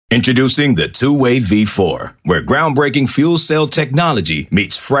Introducing the Two-Way V4, where groundbreaking fuel cell technology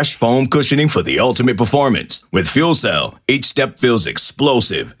meets fresh foam cushioning for the ultimate performance. With Fuel Cell, each step feels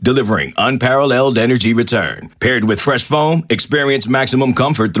explosive, delivering unparalleled energy return. Paired with fresh foam, experience maximum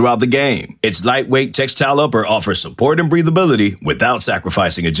comfort throughout the game. Its lightweight textile upper offers support and breathability without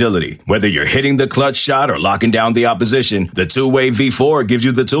sacrificing agility. Whether you're hitting the clutch shot or locking down the opposition, the Two-Way V4 gives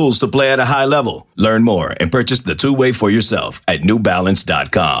you the tools to play at a high level. Learn more and purchase the Two-Way for yourself at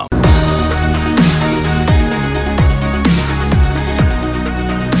newbalance.com.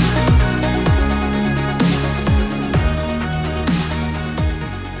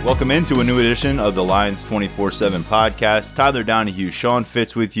 Welcome into a new edition of the Lions 24/7 podcast. Tyler Donahue, Sean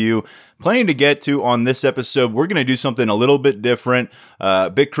Fitz with you. Plenty to get to on this episode. We're going to do something a little bit different, a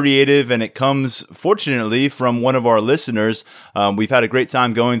bit creative, and it comes, fortunately, from one of our listeners. We've had a great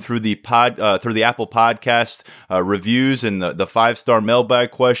time going through the Apple Podcast reviews and the 5-star mailbag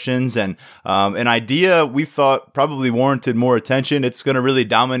questions, and an idea we thought probably warranted more attention. It's going to really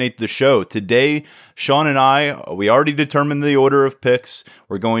dominate the show. Today, Sean and we already determined the order of picks.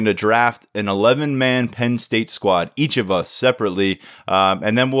 We're going to draft an 11-man Penn State squad, each of us separately,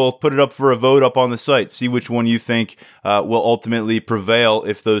 and then we'll put it up for a vote up on the site. See which one you think will ultimately prevail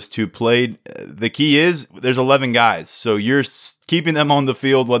if those two played. The key is there's 11 guys, so you're keeping them on the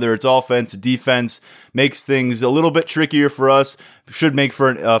field, whether it's offense, defense, makes things a little bit trickier for us. Should make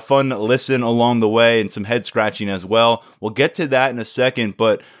for a fun listen along the way and some head scratching as well. We'll get to that in a second,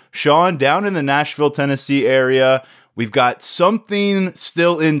 but Sean, down in the Nashville, Tennessee area, we've got something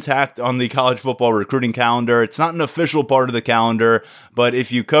still intact on the college football recruiting calendar. It's not an official part of the calendar, but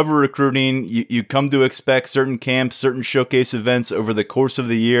if you cover recruiting, you come to expect certain camps, certain showcase events over the course of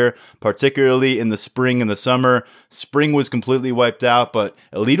the year, particularly in the spring and the summer. Spring was completely wiped out, but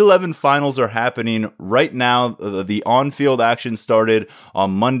Elite 11 finals are happening right now. The on-field action started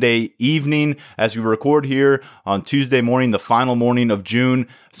on Monday evening as we record here on Tuesday morning, the final morning of June.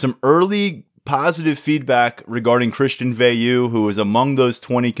 Some early positive feedback regarding Christian Veilleux, who was among those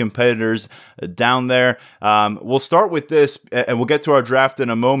 20 competitors down there. We'll start with this, and we'll get to our draft in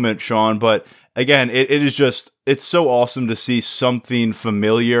a moment, Sean, but again, it's so awesome to see something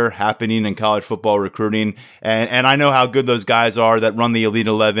familiar happening in college football recruiting. And I know how good those guys are that run the Elite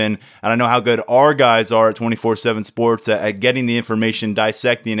 11. And I know how good our guys are at 24/7 Sports at getting the information,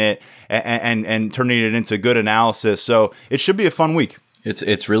 dissecting it, and turning it into good analysis. So it should be a fun week.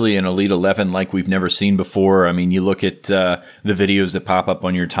 It's really an Elite 11 like we've never seen before. I mean, you look at the videos that pop up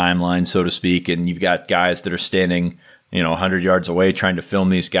on your timeline, so to speak, and you've got guys that are standing 100 yards away trying to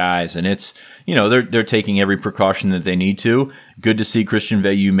film these guys, and it's, they're taking every precaution that they need to. Good to see Christian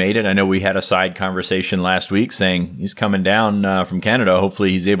Veilleux made it. I know we had a side conversation last week saying he's coming down from Canada.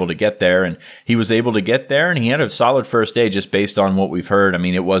 Hopefully he's able to get there, and he was able to get there, and he had a solid first day just based on what we've heard. I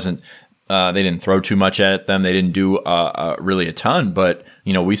mean, it wasn't, they didn't throw too much at them. They didn't do really a ton, but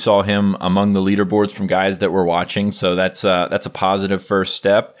we saw him among the leaderboards from guys that were watching. So that's a positive first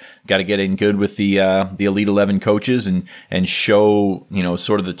step. Got to get in good with the Elite 11 coaches and show,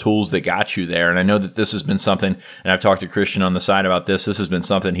 sort of the tools that got you there. And I know that this has been something, and I've talked to Christian on the side about this. This has been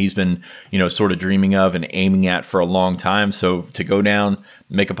something he's been, sort of dreaming of and aiming at for a long time. So to go down,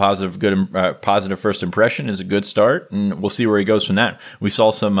 make a positive first impression is a good start, and we'll see where he goes from that. We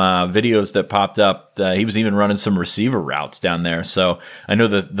saw some videos that popped up. He was even running some receiver routes down there. So I know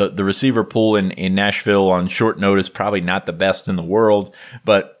the receiver pool in Nashville on short notice, probably not the best in the world,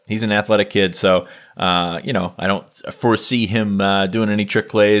 but he's an athletic kid. So, I don't foresee him doing any trick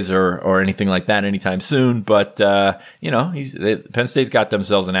plays or anything like that anytime soon. But, Penn State's got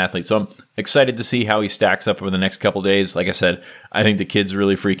themselves an athlete. So I'm excited to see how he stacks up over the next couple days. Like I said, I think the kid's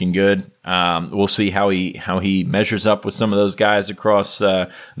really freaking good. We'll see how he measures up with some of those guys across the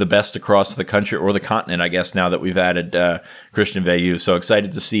best across the country or the continent, I guess, now that we've added Christian Veilleux. So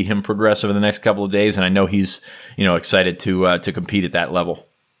excited to see him progress over the next couple of days. And I know he's, excited to compete at that level.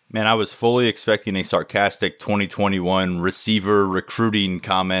 Man, I was fully expecting a sarcastic 2021 receiver recruiting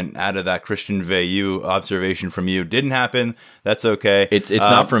comment out of that Christian Veilleux observation from you. Didn't happen. That's okay. It's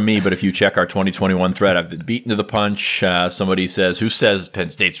not from me, but if you check our 2021 thread, I've been beaten to the punch. Somebody says, who says Penn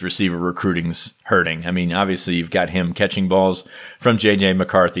State's receiver recruiting's hurting? I mean, obviously you've got him catching balls from J.J.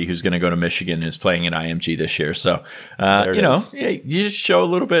 McCarthy, who's going to go to Michigan and is playing at IMG this year. So, you just show a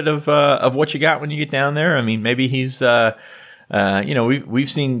little bit of what you got when you get down there. I mean, maybe he's... we've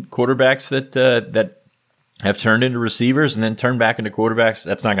seen quarterbacks that have turned into receivers and then turned back into quarterbacks.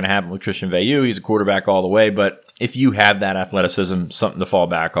 That's not going to happen with Christian Veilleux. He's a quarterback all the way. But if you have that athleticism, something to fall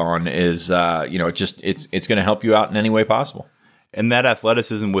back on is, it's going to help you out in any way possible. And that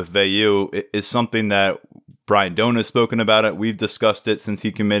athleticism with Veilleux is something that Brian Doan has spoken about it. We've discussed it since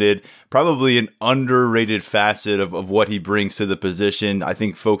he committed. Probably an underrated facet of what he brings to the position. I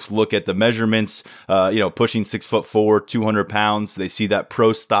think folks look at the measurements, pushing 6'4", 200 pounds. They see that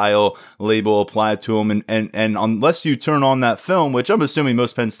pro style label applied to him. And unless you turn on that film, which I'm assuming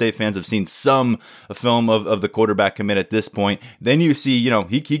most Penn State fans have seen some film of the quarterback commit at this point, then you see,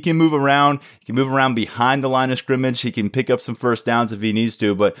 he can move around. He can move around behind the line of scrimmage. He can pick up some first downs if he needs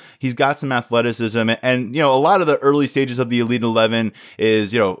to, but he's got some athleticism. And a lot of the early stages of the Elite 11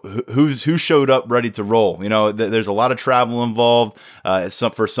 is, who showed up ready to roll. There's a lot of travel involved.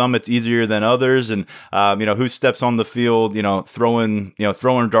 For some, it's easier than others. And, who steps on the field, throwing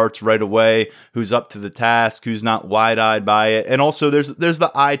darts right away, who's up to the task, who's not wide-eyed by it. And also there's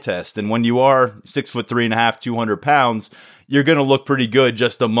the eye test. And when you are 6'3.5", 200 pounds, you're going to look pretty good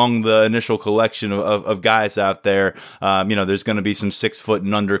just among the initial collection of guys out there. There's going to be some 6 foot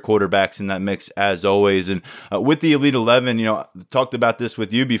and under quarterbacks in that mix as always. And with the Elite 11, talked about this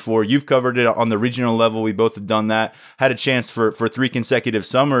with you before. You've covered it on the regional level. We both have done that. Had a chance for 3 consecutive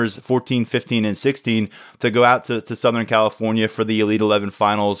summers, 14, 15, and 16, to go out to Southern California for the Elite 11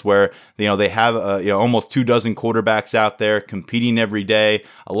 finals, where they have almost 24 quarterbacks out there competing every day.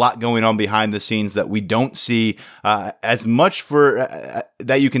 A lot going on behind the scenes that we don't see as much for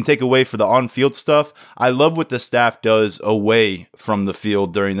that you can take away for the on-field stuff. I love what the staff does away from the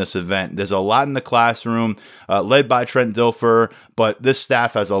field during this event. There's a lot in the classroom, led by Trent Dilfer, but this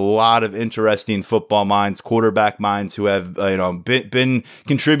staff has a lot of interesting football minds, quarterback minds, who have been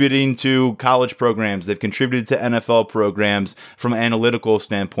contributing to college programs. They've contributed to NFL programs from an analytical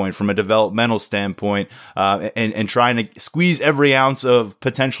standpoint, from a developmental standpoint, and trying to squeeze every ounce of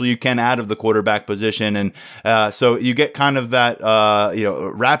potential you can out of the quarterback position. And so you get kind of that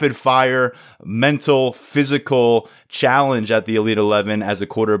rapid fire mental, physical challenge at the Elite 11 as a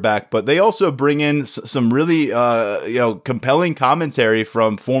quarterback, but they also bring in some really compelling commentary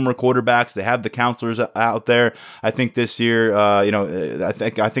from former quarterbacks. They have the counselors out there. I think this year, I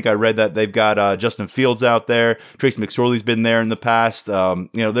think I read that they've got Justin Fields out there. Tracy McSorley's been there in the past.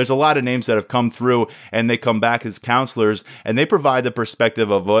 There's a lot of names that have come through, and they come back as counselors, and they provide the perspective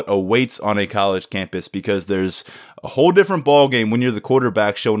of what awaits on a college campus, because there's a whole different ballgame when you're the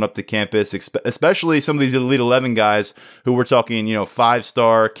quarterback showing up to campus, especially some of these Elite 11 guys who we're talking,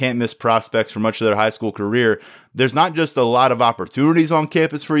 5-star, can't miss prospects for much of their high school career. There's not just a lot of opportunities on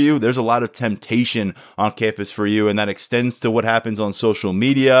campus for you, there's a lot of temptation on campus for you, and that extends to what happens on social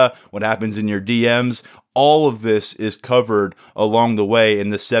media, what happens in your DMs. All of this is covered along the way in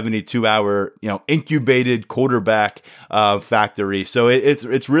the 72-hour, incubated quarterback factory. So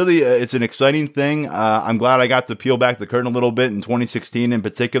it's really it's an exciting thing. I'm glad I got to peel back the curtain a little bit in 2016, in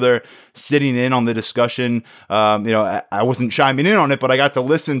particular, sitting in on the discussion. I wasn't chiming in on it, but I got to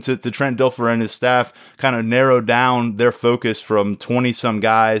listen to Trent Dilfer and his staff kind of narrow down their focus from 20 some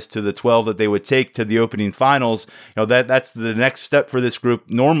guys to the 12 that they would take to the opening finals. That's the next step for this group.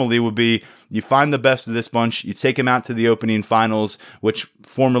 Normally would be, you find the best of this bunch, you take them out to the opening finals, which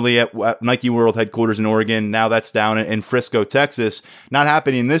formerly at Nike World headquarters in Oregon, now that's down in Frisco, Texas. Not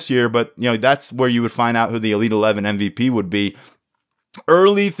happening this year, but that's where you would find out who the Elite 11 MVP would be.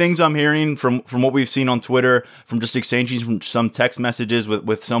 Early things I'm hearing from what we've seen on Twitter, from just exchanging from some text messages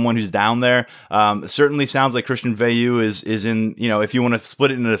with someone who's down there, certainly sounds like Christian Veilleux is in, if you want to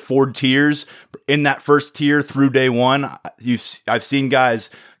split it into 4 tiers, in that first tier through day one. I've seen guys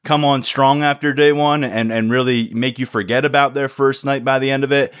come on strong after day one and really make you forget about their first night by the end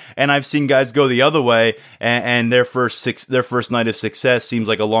of it. And I've seen guys go the other way and their first night of success seems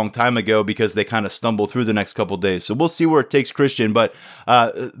like a long time ago, because they kind of stumble through the next couple of days. So we'll see where it takes Christian. But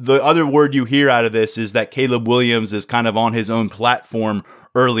the other word you hear out of this is that Caleb Williams is kind of on his own platform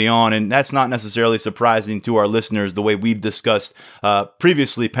early on, and that's not necessarily surprising to our listeners, the way we've discussed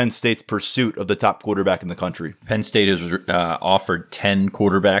previously Penn State's pursuit of the top quarterback in the country. Penn State has offered 10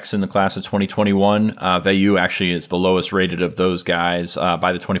 quarterbacks in the class of 2021. Veilleux actually is the lowest rated of those guys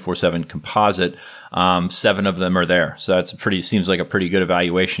by the 24/7 composite. 7 of them are there. So that's seems like a pretty good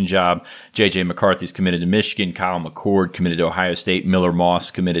evaluation job. JJ McCarthy's committed to Michigan. Kyle McCord committed to Ohio State. Miller Moss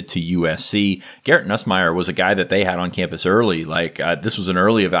committed to USC. Garrett Nussmeier was a guy that they had on campus early. This was an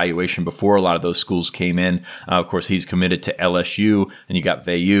early evaluation before a lot of those schools came in. Of course, he's committed to LSU, and you got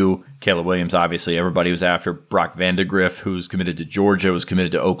Veilleux. Caleb Williams, obviously, everybody was after. Brock Vandegrift, who's committed to Georgia, was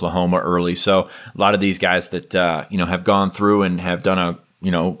committed to Oklahoma early. So a lot of these guys that, have gone through and have done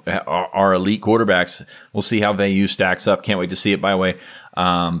are elite quarterbacks. We'll see how Veilleux stacks up. Can't wait to see it. By the way,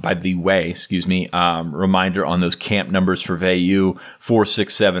 reminder on those camp numbers for Veilleux: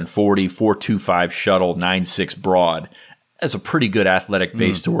 4.67 40, 4.25 shuttle, 9.6 broad. has a pretty good athletic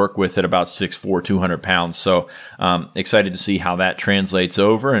base to work with at about 6'4", 200 pounds. So excited to see how that translates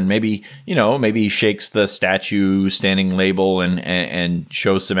over, and maybe he shakes the statue standing label and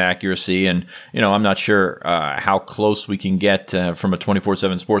shows some accuracy. And I'm not sure how close we can get from a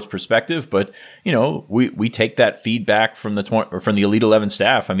 24/7 Sports perspective, but we take that feedback from the Elite 11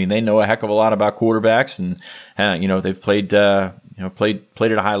 staff. I mean, they know a heck of a lot about quarterbacks, and they've played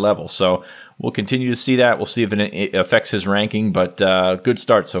at a high level. So we'll continue to see that. We'll see if it affects his ranking, but good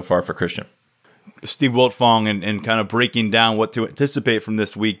start so far for Christian. Steve Wiltfong, and kind of breaking down what to anticipate from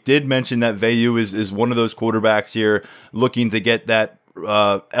this week, did mention that Veilleux is one of those quarterbacks here looking to get that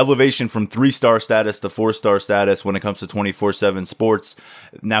elevation from 3-star status to 4-star status when it comes to 24/7 Sports.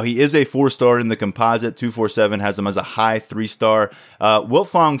 Now, he is a 4-star in the composite. 247 has him as a high 3-star.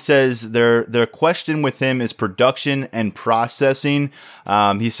 Wiltfong says their question with him is production and processing.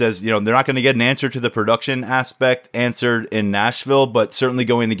 He says, they're not going to get an answer to the production aspect answered in Nashville, but certainly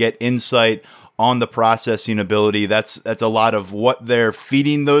going to get insight on the processing ability. That's a lot of what they're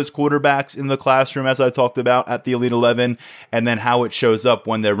feeding those quarterbacks in the classroom, as I talked about at the Elite 11, and then how it shows up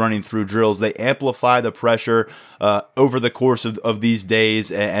when they're running through drills. They amplify the pressure over the course of these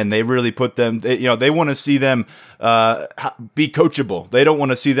days, and they really put them, they want to see them be coachable. They don't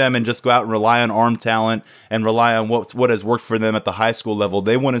want to see them and just go out and rely on arm talent and rely on what has worked for them at the high school level.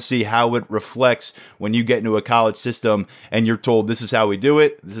 They want to see how it reflects when you get into a college system and you're told, this is how we do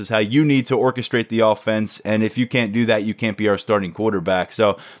it. This is how you need to orchestrate the offense. And if you can't do that, you can't be our starting quarterback.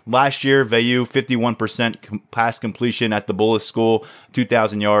 So last year, Veilleux, 51% pass completion at the Bullis School,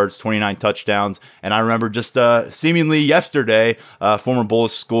 2,000 yards, 29 touchdowns. And I remember just seemingly yesterday, former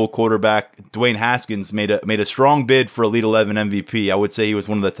Bullis School quarterback Dwayne Haskins made a strong bid for Elite 11 MVP. I would say he was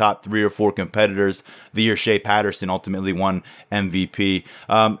one of the top 3 or 4 competitors the year Shea Patterson ultimately won MVP.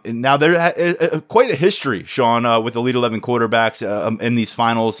 Now, there is quite a history, Sean, with Elite 11 quarterbacks in these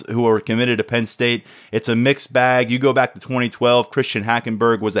finals who are committed to Penn State. It's a mixed bag. You go back to 2012, Christian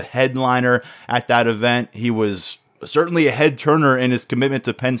Hackenberg was a headliner at that event. He was certainly a head turner in his commitment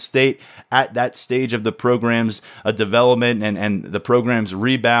to Penn State at that stage of the program's development and the program's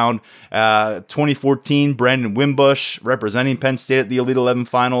rebound. 2014, Brandon Wimbush representing Penn State at the Elite 11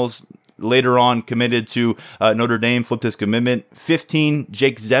 finals. Later on, committed to Notre Dame, flipped his commitment. 15,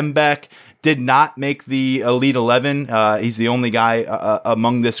 Jake Zembeck did not make the Elite 11. He's the only guy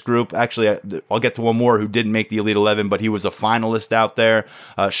among this group. Actually, I'll get to one more who didn't make the Elite 11, but he was a finalist out there.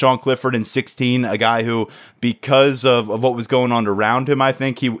 Sean Clifford in 16, a guy who, because of what was going on around him, I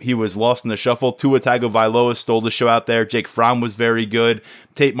think he was lost in the shuffle. Tua Tagovailoa stole the show out there. Jake Fromm was very good.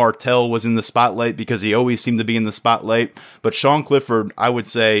 Tate Martell was in the spotlight because he always seemed to be in the spotlight. But Sean Clifford, I would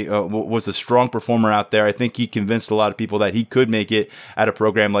say, was a strong performer out there. I think he convinced a lot of people that he could make it at a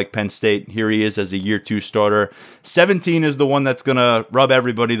program like Penn State. Here he is as a year 2 starter. 17 is the one that's going to rub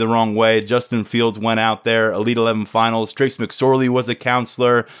everybody the wrong way. Justin Fields went out there, Elite 11 finals. Trace McSorley was a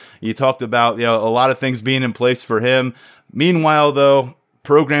counselor. You talked about a lot of things being in place for him. Meanwhile, though,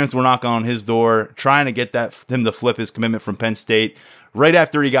 programs were knocking on his door, trying to get him to flip his commitment from Penn State. Right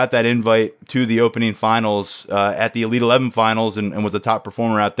after he got that invite to the opening finals at the Elite 11 finals and was a top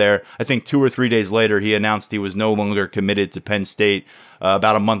performer out there, I think 2 or 3 days later, he announced he was no longer committed to Penn State.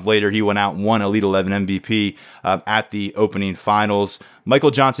 About a month later, he went out and won Elite 11 MVP at the opening finals. Michael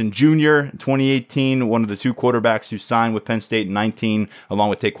Johnson Jr., 2018, one of the 2 quarterbacks who signed with Penn State in 19, along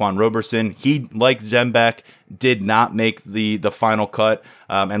with Taquan Roberson. He, like Zembeck, did not make the final cut.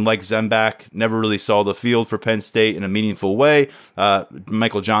 And like Zembeck, never really saw the field for Penn State in a meaningful way.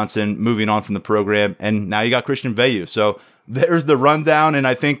 Michael Johnson moving on from the program. And now you got Christian Veilleux. So there's the rundown, and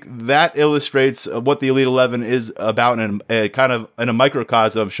I think that illustrates what the Elite 11 is about in a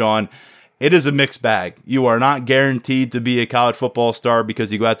microcosm, Sean. It is a mixed bag. You are not guaranteed to be a college football star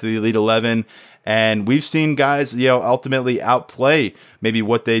because you go out to the Elite 11, and we've seen guys, ultimately outplay maybe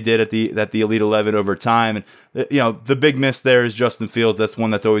what they did at the Elite 11 over time. And the big miss there is Justin Fields. That's one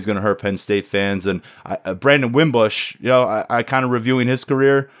that's always going to hurt Penn State fans. And Brandon Wimbush, I kind of reviewing his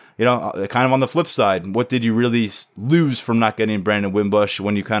career. Kind of on the flip side, what did you really lose from not getting Brandon Wimbush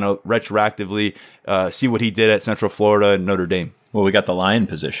when you kind of retroactively see what he did at Central Florida and Notre Dame? Well, we got the lion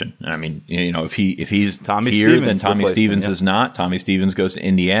position. I mean, if he's Tommy here, Stevens then Tommy Stevens yeah. is not. Tommy Stevens goes to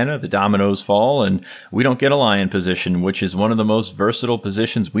Indiana. The dominoes fall, and we don't get a lion position, which is one of the most versatile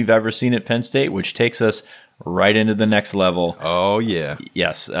positions we've ever seen at Penn State, which takes us right into the next level. Oh, yeah.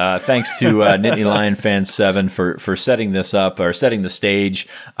 Yes. Thanks to Nittany Lion Fan 7 for setting this up, or setting the stage.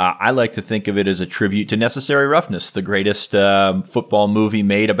 I like to think of it as a tribute to Necessary Roughness, the greatest football movie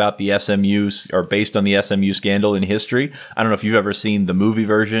made about the SMU, or based on the SMU scandal in history. I don't know if you've ever seen the movie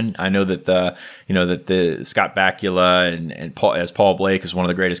version. I know that the Scott Bakula and Paul Blake is one of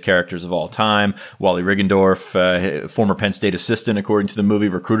the greatest characters of all time. Wally Riggendorf, former Penn State assistant, according to the movie,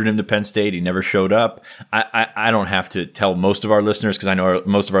 recruited him to Penn State. He never showed up. I don't have to tell most of our listeners, because I know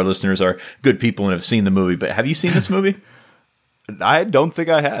most of our listeners are good people and have seen the movie. But have you seen this movie? I don't think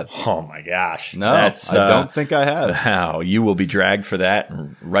I have. Oh my gosh. No, I don't think I have. Wow, you will be dragged for that,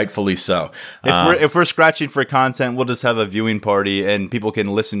 and rightfully so. If we're scratching for content, we'll just have a viewing party and people can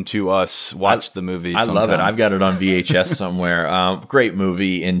listen to us watch the movie. I love it. I've got it on VHS somewhere. Great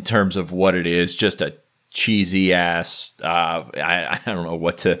movie in terms of what it is. Just a cheesy ass. I don't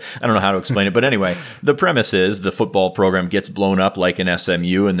know how to explain it. But anyway, the premise is the football program gets blown up like an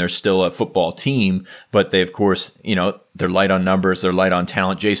SMU, and they're still a football team, but they, of course, they're light on numbers, they're light on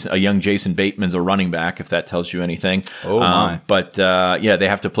talent. A young Jason Bateman's a running back, if that tells you anything. Oh my! But they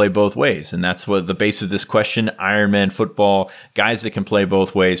have to play both ways, and that's what the base of this question. Ironman football, guys that can play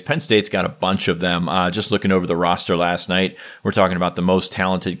both ways. Penn State's got a bunch of them. Just looking over the roster last night, we're talking about the most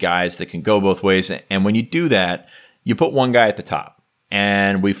talented guys that can go both ways. And when you do that, you put one guy at the top.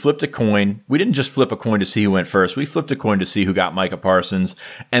 And we flipped a coin. We didn't just flip a coin to see who went first. We flipped a coin to see who got Micah Parsons.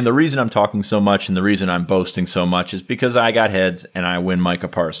 And the reason I'm talking so much and the reason I'm boasting so much is because I got heads and I win Micah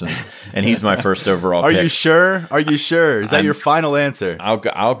Parsons. And he's my first overall pick. Are you sure? Are you sure? Is that your final answer?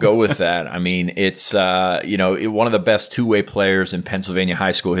 I'll go with that. I mean, it's one of the best two-way players in Pennsylvania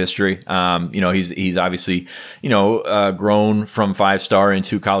high school history. He's obviously grown from 5-star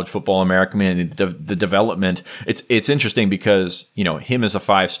into college football American. And the development. It's interesting because him as a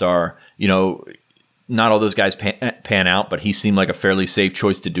 5-star, not all those guys pan out, but he seemed like a fairly safe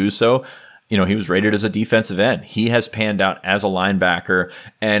choice to do so. He was rated as a defensive end. He has panned out as a linebacker.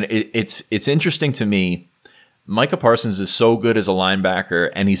 And it's interesting to me. Micah Parsons is so good as a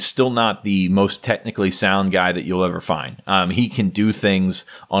linebacker, and he's still not the most technically sound guy that you'll ever find. He can do things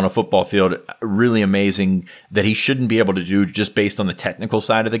on a football field really amazing that he shouldn't be able to do just based on the technical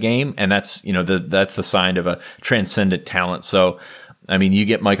side of the game. And that's, that's the sign of a transcendent talent. So, I mean, you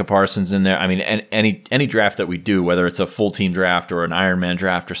get Micah Parsons in there. I mean, any draft that we do, whether it's a full team draft or an Ironman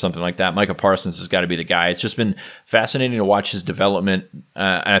draft or something like that, Micah Parsons has got to be the guy. It's just been fascinating to watch his development,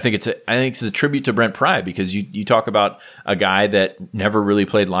 and I think it's a tribute to Brent Pry, because you talk about a guy that never really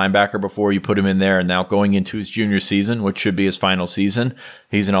played linebacker before. You put him in there, and now going into his junior season, which should be his final season,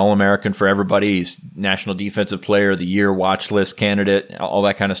 he's an All-American for everybody. He's National Defensive Player of the Year watch list candidate, all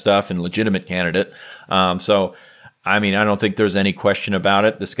that kind of stuff, and legitimate candidate. I mean, I don't think there's any question about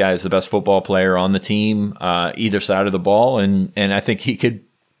it. This guy is the best football player on the team, either side of the ball, and I think he could,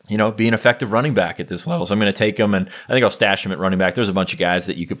 be an effective running back at this level. So I'm going to take him, and I think I'll stash him at running back. There's a bunch of guys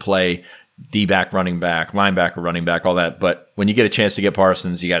that you could play D-back, running back, linebacker, running back, all that. But when you get a chance to get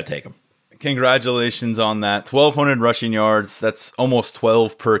Parsons, you got to take him. Congratulations on that. 1,200 rushing yards. That's almost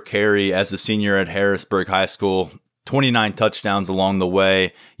 12 per carry as a senior at Harrisburg High School. 29 touchdowns along the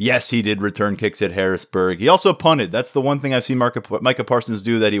way. Yes, he did return kicks at Harrisburg. He also punted. That's the one thing I've seen Micah Parsons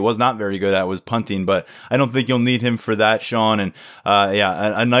do that he was not very good at, was punting, but I don't think you'll need him for that, Sean. And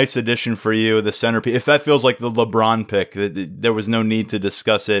a nice addition for you, the centerpiece. If that feels like the LeBron pick, there was no need to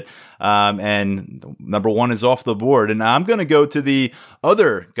discuss it. And number one is off the board. And I'm going to go to the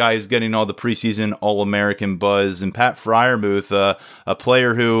other guys getting all the preseason All-American buzz, and Pat Freiermuth, a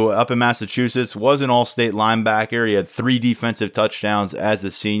player who up in Massachusetts was an all-state linebacker. He had 3 defensive touchdowns as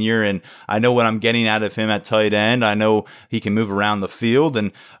a senior, and I know what I'm getting out of him at tight end. I know he can move around the field.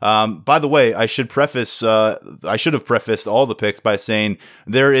 And by the way, I should have prefaced all the picks by saying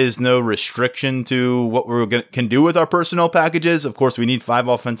there is no restriction to what we can do with our personnel packages. Of course, we need 5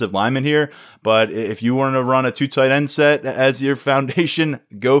 offensive linemen here, but if you want to run a 2 tight end set as your foundation,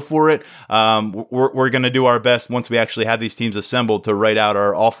 go for it. We're going to do our best once we actually have these teams assembled to write out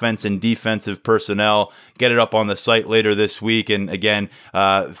our offense and defensive personnel, get it up on the site later this week, and again,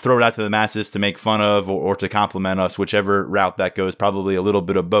 throw it out to the masses to make fun of or to compliment us, whichever route that goes, probably a little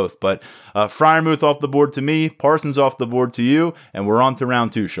bit of both. But Freiermuth off the board to me, Parsons off the board to you, and we're on to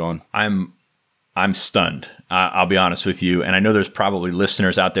round 2, Sean. I'm I'm stunned. I'll be honest with you. And I know there's probably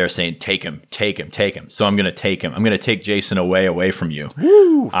listeners out there saying, take him. So I'm going to take him. I'm going to take Jayson Oweh away from you.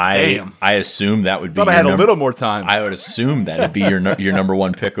 Woo, I assume that would be Thought I had a little more time. I would assume that would be your number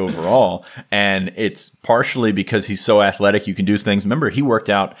one pick overall. And it's partially because he's so athletic. You can do things. Remember, he worked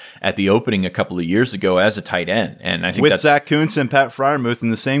out at the opening a couple of years ago as a tight end. And I think with Zach Kuntz and Pat Freiermuth in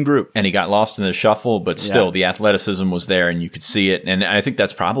the same group. And he got lost in the shuffle, but still the athleticism was there and you could see it. And I think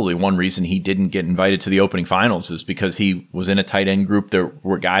that's probably one reason he didn't get invited to the opening finals, is because he was in a tight end group. There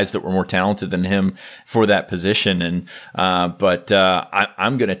were guys that were more talented than him for that position. And I'm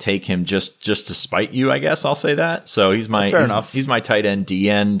going to take him just to spite you, I guess I'll say that. So he's my tight end D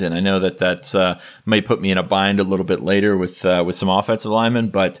end, and I know that's may put me in a bind a little bit later with some offensive linemen,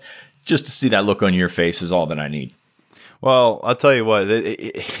 but just to see that look on your face is all that I need. Well, I'll tell you what,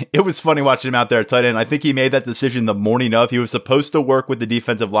 it was funny watching him out there at tight end. I think he made that decision the morning of. He was supposed to work with the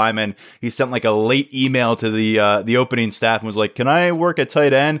defensive lineman. He sent like a late email to the opening staff and was like, "Can I work at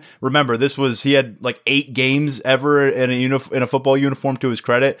tight end?" Remember, he had like 8 games ever in a football uniform to his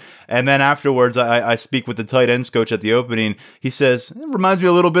credit. And then afterwards, I speak with the tight ends coach at the opening. He says, "It reminds me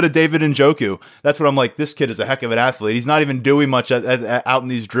a little bit of David Njoku." That's what I'm like, this kid is a heck of an athlete. He's not even doing much out in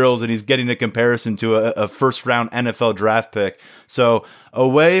these drills, and he's getting a comparison to a first round NFL draft pick. So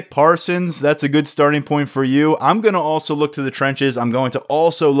Oweh, Parsons, that's a good starting point for you. I'm going to also look to the trenches. I'm going to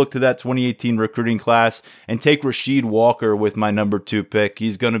also look to that 2018 recruiting class and take Rasheed Walker with my number 2 pick.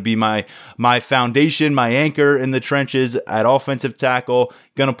 He's going to be my foundation, my anchor in the trenches at offensive tackle.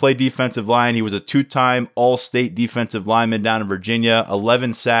 Going to play defensive line. He was a 2-time All-State defensive lineman down in Virginia,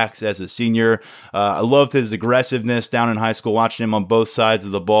 11 sacks as a senior. I loved his aggressiveness down in high school, watching him on both sides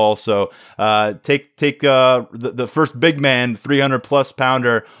of the ball. So take the first big man, 300-plus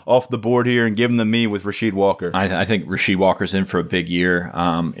pounder off the board here and give him to me with Rasheed Walker. I think Rasheed Walker's in for a big year.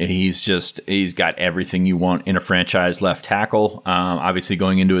 He's got everything you want in a franchise left tackle. Obviously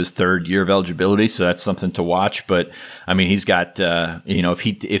going into his 3rd year of eligibility, so that's something to watch. But I mean, he's got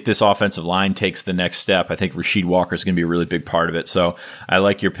if this offensive line takes the next step, I think Rasheed Walker is going to be a really big part of it. So I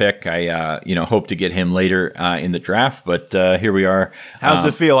like your pick. I hope to get him later in the draft, but here we are. How's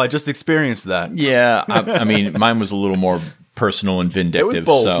it feel? I just experienced that. Yeah, I mean, mine was a little more personal and vindictive. It was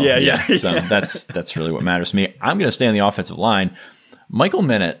bold. So Yeah. So that's really what matters to me. I'm going to stay on the offensive line. Michael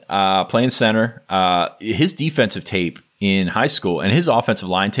Menet, playing center, his defensive tape in high school, and his offensive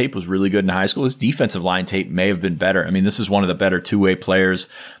line tape was really good in high school. His defensive line tape may have been better. I mean, this is one of the better two-way players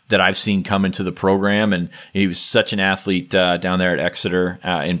that I've seen come into the program, and he was such an athlete down there at Exeter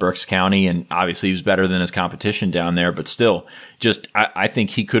in Berks County, and obviously he was better than his competition down there, but still, I think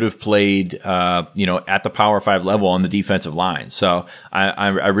he could have played at the Power 5 level on the defensive line. So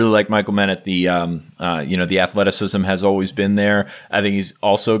I really like Michael Menet. The athleticism has always been there. I think he's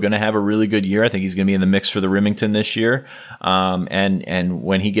also going to have a really good year. I think he's going to be in the mix for the Remington this year. And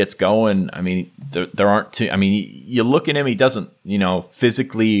when he gets going, I mean, there aren't too. I mean, you look at him, he doesn't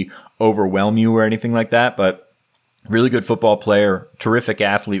physically overwhelm you or anything like that, but really good football player, terrific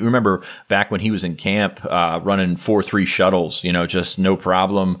athlete. Remember back when he was in camp, running 4.3 shuttles, just no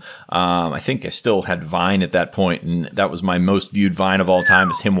problem. I think I still had Vine at that point, and that was my most viewed Vine of all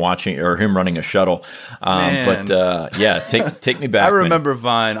time, is him running a shuttle. Take me back. I remember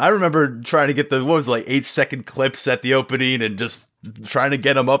Vine. I remember trying to get the 8-second clips at the opening and just trying to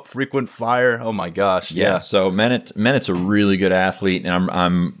get him up frequent fire. Oh my gosh. Yeah. So Menet's a really good athlete, and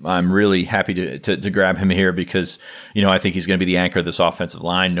I'm really happy to grab him here because, I think he's going to be the anchor of this offensive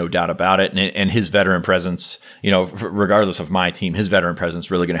line, no doubt about it. And his veteran presence, regardless of my team, his veteran presence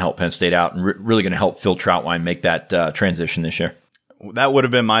really going to help Penn State out and really going to help Phil Trautwein make that transition this year. That would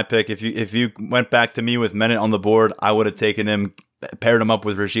have been my pick. If you went back to me with Menet on the board, I would have taken him, paired him up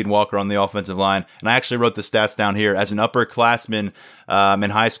with Rasheed Walker on the offensive line. And I actually wrote the stats down here. As an upperclassman in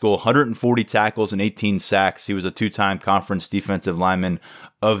high school, 140 tackles and 18 sacks. He was a 2-time conference defensive lineman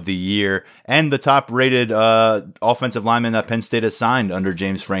of the year and the top-rated offensive lineman that Penn State has signed under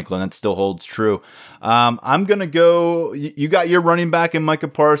James Franklin. That still holds true. I'm going to go – you got your running back in Micah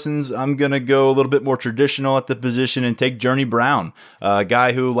Parsons. I'm going to go a little bit more traditional at the position and take Journey Brown, a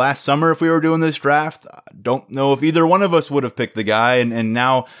guy who last summer, if we were doing this draft, don't know if either one of us would have picked the guy, and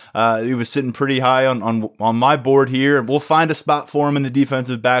now he was sitting pretty high on my board here. We'll find a spot for him in the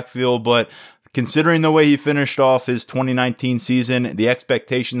defensive backfield, but considering the way he finished off his 2019 season, the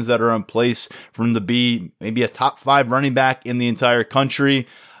expectations that are in place for him to be maybe a top 5 running back in the entire country,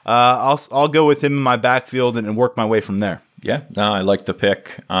 I'll go with him in my backfield and work my way from there. Yeah, no, I like the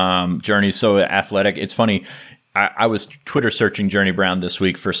pick. Journey's so athletic. It's funny. I was Twitter searching Journey Brown this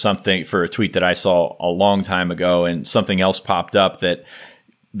week for a tweet that I saw a long time ago, and something else popped up that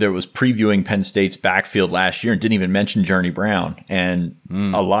there was previewing Penn State's backfield last year and didn't even mention Journey Brown. And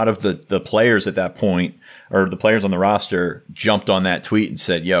a lot of the players at that point, or the players on the roster, jumped on that tweet and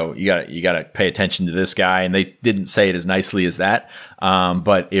said, yo, you gotta pay attention to this guy. And they didn't say it as nicely as that.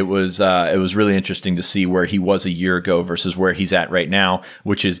 But it was really interesting to see where he was a year ago versus where he's at right now,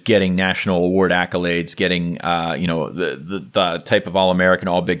 which is getting national award accolades, getting, the type of All-American,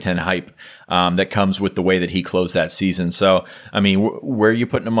 all Big Ten hype, that comes with the way that he closed that season. So, I mean, where are you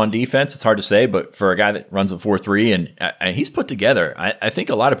putting him on defense? It's hard to say, but for a guy that runs a 4.3 and he's put together, I think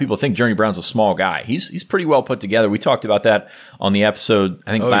a lot of people think Journey Brown's a small guy. He's pretty well put together. We talked about that on the episode,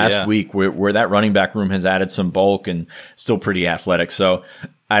 I think last week, where that running back room has added some bulk and still pretty athletic. So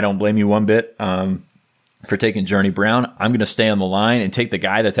I don't blame you one bit for taking Journey Brown. I'm going to stay on the line and take the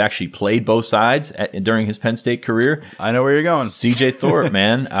guy that's actually played both sides during his Penn State career. I know where you're going. CJ Thorpe,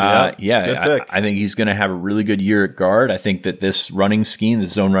 man. I think he's going to have a really good year at guard. I think that this running scheme,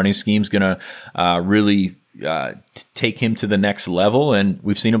 this zone running scheme, is going to really take him to the next level. And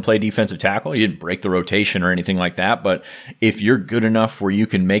we've seen him play defensive tackle. He didn't break the rotation or anything like that. But if you're good enough where you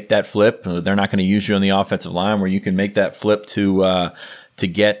can make that flip, they're not going to use you on the offensive line, where you can make that flip to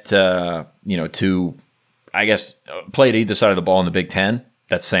get, to, I guess, play at either side of the ball in the Big Ten.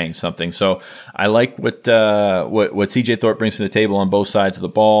 That's saying something. So I like what CJ Thorpe brings to the table on both sides of the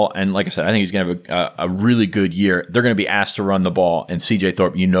ball. And like I said, I think he's going to have a really good year. They're going to be asked to run the ball, and CJ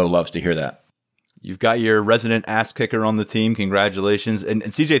Thorpe, loves to hear that. You've got your resident ass kicker on the team. Congratulations. And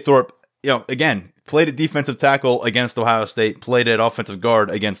CJ Thorpe, again, played at defensive tackle against Ohio State, played at offensive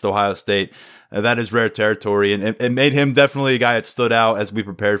guard against Ohio State. That is rare territory, and it made him definitely a guy that stood out as we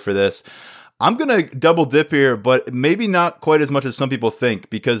prepared for this. I'm going to double dip here, but maybe not quite as much as some people think,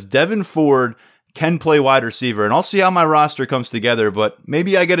 because Devin Ford can play wide receiver, and I'll see how my roster comes together, but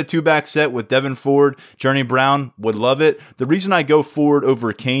maybe I get a 2-back set with Devin Ford, Journey Brown, would love it. The reason I go Ford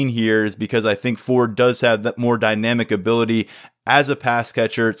over Kane here is because I think Ford does have that more dynamic ability as a pass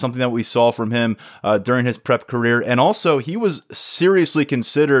catcher. It's something that we saw from him during his prep career. And also, he was seriously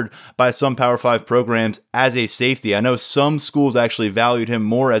considered by some Power 5 programs as a safety. I know some schools actually valued him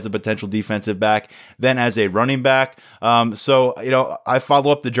more as a potential defensive back than as a running back. So, I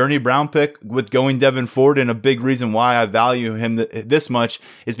follow up the Journey Brown pick with going Devin Ford, and a big reason why I value him this much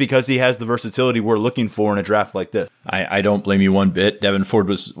is because he has the versatility we're looking for in a draft like this. I don't blame you one bit. Devin Ford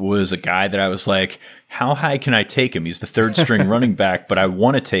was a guy that I was like, how high can I take him? He's the third string running back, but I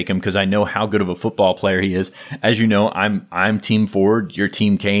want to take him because I know how good of a football player he is. As you know, I'm Team Ford, you're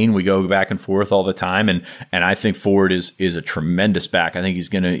Team Kane. We go back and forth all the time, and I think Ford is a tremendous back. I think he's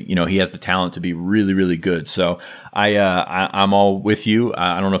gonna, he has the talent to be really, really good. So I'm all with you.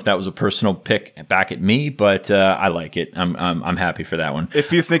 I don't know if that was a personal pick back at me, but I like it. I'm happy for that one.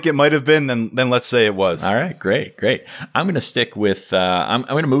 If you think it might have been, then let's say it was. All right, great. I'm going to stick with. I'm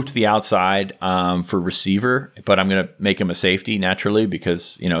going to move to the outside for receiver, but I'm going to make him a safety naturally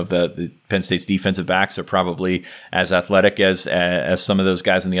because the Penn State's defensive backs are probably as athletic as some of those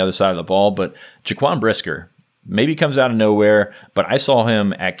guys on the other side of the ball. But Jaquan Brisker maybe comes out of nowhere, but I saw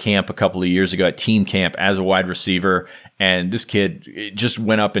him at camp a couple of years ago at team camp as a wide receiver. And this kid just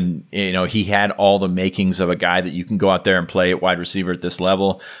went up and, he had all the makings of a guy that you can go out there and play at wide receiver at this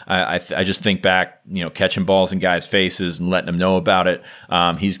level. I just think back, catching balls in guys' faces and letting them know about it.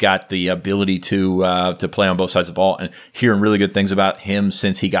 He's got the ability to play on both sides of the ball, and hearing really good things about him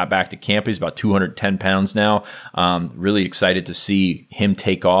since he got back to camp. He's about 210 pounds now. Really excited to see him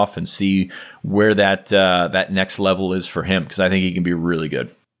take off and see where that next level is for him, because I think he can be really good.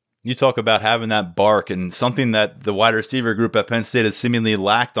 You talk about having that bark, and something that the wide receiver group at Penn State has seemingly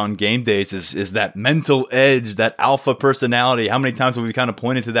lacked on game days is that mental edge, that alpha personality. How many times have we kind of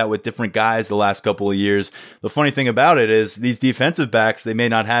pointed to that with different guys the last couple of years? The funny thing about it is these defensive backs, they may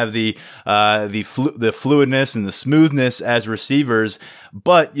not have the fluidness and the smoothness as receivers,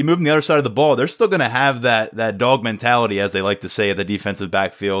 but you move them the other side of the ball, they're still going to have that dog mentality, as they like to say, at the defensive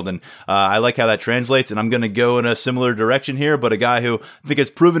backfield. And I like how that translates, and I'm going to go in a similar direction here, but a guy who I think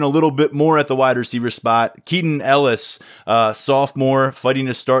has proven a little bit more at the wide receiver spot, Keaton Ellis, sophomore, fighting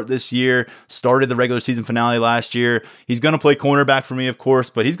to start this year, started the regular season finale last year. He's going to play cornerback for me, of course,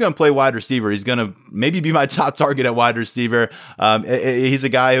 but he's going to play wide receiver. He's going to maybe be my top target at wide receiver. He's a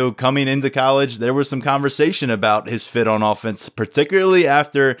guy who, coming into college, there was some conversation about his fit on offense, particularly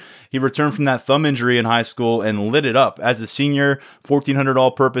after he returned from that thumb injury in high school and lit it up. As a senior, 1,400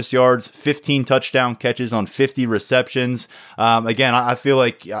 all-purpose yards, 15 touchdown catches on 50 receptions. Again, I feel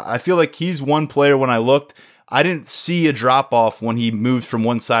like he's one player. When I looked, I didn't see a drop-off when he moved from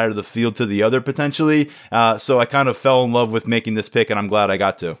one side of the field to the other potentially. So I kind of fell in love with making this pick, and I'm glad I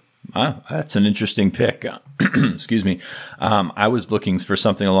got to. That's an interesting pick. Excuse me. I was looking for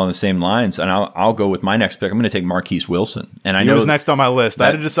something along the same lines, and I'll go with my next pick. I'm going to take Marquise Wilson. And I know he was next on my list. I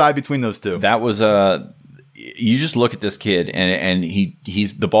had to decide between those two. That was you just look at this kid, and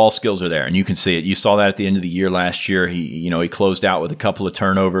he's the ball skills are there, and you can see it. You saw that at the end of the year last year. He closed out with a couple of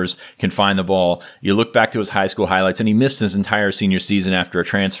turnovers, can find the ball. You look back to his high school highlights, and he missed his entire senior season after a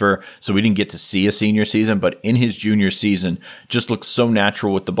transfer, so we didn't get to see a senior season. But in his junior season, just looked so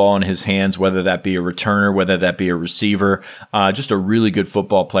natural with the ball in his hands, whether that be a returner, whether that be a receiver. Just a really good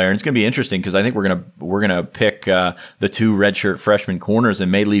football player, and it's going to be interesting because I think we're gonna pick the two redshirt freshman corners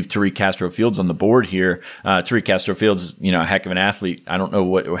and may leave Tariq Castro-Fields on the board here. Tariq Castro-Fields is, a heck of an athlete. I don't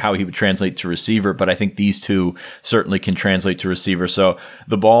know how he would translate to receiver, but I think these two certainly can translate to receiver. So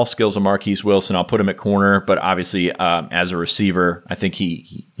the ball skills of Marquise Wilson, I'll put him at corner, but obviously as a receiver, I think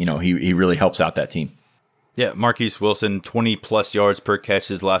he really helps out that team. Yeah, Marquise Wilson, 20-plus yards per catch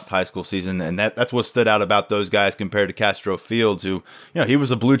his last high school season, and that's what stood out about those guys compared to Castro-Fields, who, he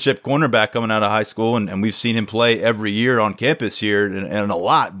was a blue-chip cornerback coming out of high school, and we've seen him play every year on campus here, and a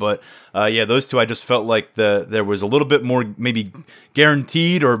lot, but those two, I just felt like there was a little bit more maybe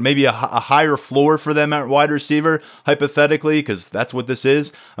guaranteed or maybe a higher floor for them at wide receiver, hypothetically, because that's what this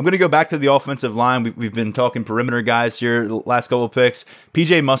is. I'm going to go back to the offensive line. We've been talking perimeter guys here the last couple of picks.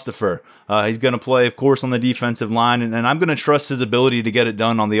 P.J. Mustipher. He's going to play, of course, on the defensive line, and I'm going to trust his ability to get it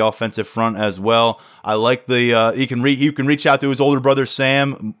done on the offensive front as well. I like you can reach out to his older brother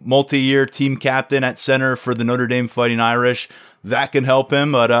Sam, multi-year team captain at center for the Notre Dame Fighting Irish. That can help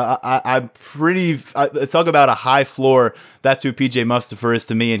him, but I talk about a high floor. That's who PJ Mustipher is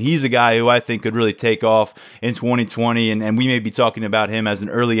to me, and he's a guy who I think could really take off in 2020, and we may be talking about him as an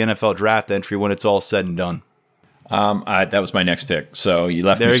early NFL draft entry when it's all said and done. That was my next pick. So you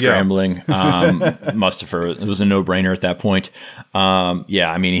left me scrambling. Mustipher, it was a no-brainer at that point.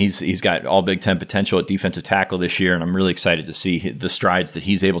 He's got all Big Ten potential at defensive tackle this year, and I'm really excited to see the strides that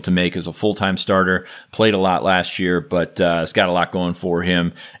he's able to make as a full-time starter. Played a lot last year, but it's got a lot going for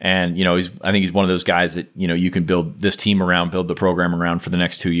him. And I think he's one of those guys that you can build this team around, build the program around for the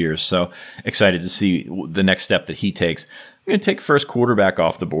next 2 years. So excited to see the next step that he takes. I'm going to take first quarterback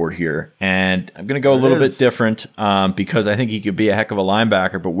off the board here, and I'm going to go a little bit different because I think he could be a heck of a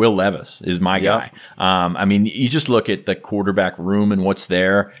linebacker, but Will Levis is my guy. You just look at the quarterback room and what's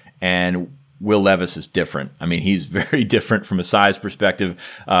there, and Will Levis is different. He's very different from a size perspective,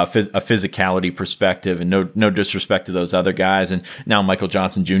 a physicality perspective, and no disrespect to those other guys. And now Michael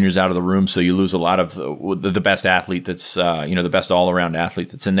Johnson Jr. is out of the room, so you lose a lot of the best athlete that's, the best all-around athlete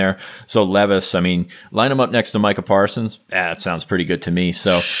that's in there. So Levis, line him up next to Micah Parsons. That sounds pretty good to me.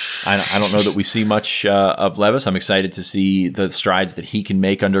 So I don't know that we see much of Levis. I'm excited to see the strides that he can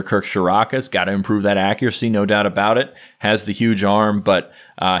make under Kirk Ciarrocca. Got to improve that accuracy, no doubt about it. Has the huge arm, but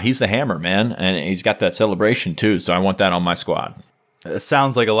he's the hammer, man, and he's got that celebration too. So I want that on my squad. It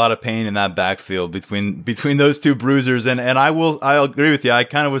sounds like a lot of pain in that backfield between those two bruisers, and I'll agree with you. I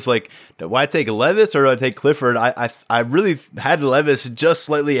kind of was like, do I take Levis or do I take Clifford? I really had Levis just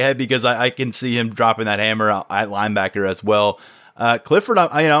slightly ahead because I can see him dropping that hammer at linebacker as well. Clifford,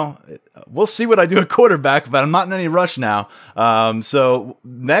 we'll see what I do at quarterback, but I'm not in any rush now. So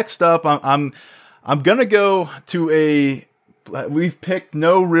next up, I'm gonna go to we've picked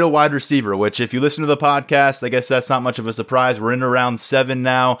no real wide receiver, which if you listen to the podcast, I guess that's not much of a surprise. We're in around 7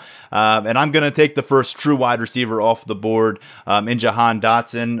 now. And I'm going to take the first true wide receiver off the board in Jahan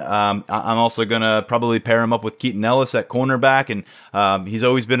Dotson. I'm also going to probably pair him up with Keaton Ellis at cornerback. And he's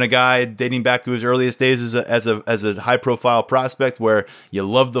always been a guy dating back to his earliest days as a high profile prospect where you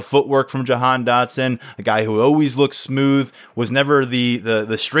love the footwork from Jahan Dotson, a guy who always looks smooth, was never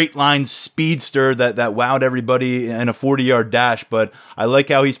the straight line speedster that wowed everybody in a 40-yard dash, but I like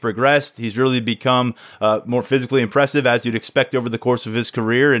how he's progressed. He's really become more physically impressive as you'd expect over the course of his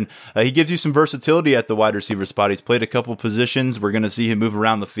career, and he gives you some versatility at the wide receiver spot. He's played a couple positions. We're going to see him move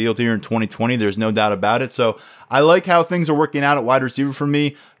around the field here in 2020. There's no doubt about it. So I like how things are working out at wide receiver for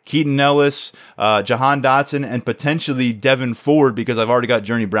me. Keaton Ellis, Jahan Dotson, and potentially Devin Ford because I've already got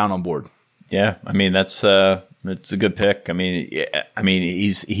Journey Brown on board. Yeah, that's it's a good pick.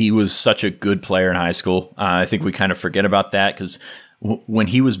 He was such a good player in high school. I think we kind of forget about that because when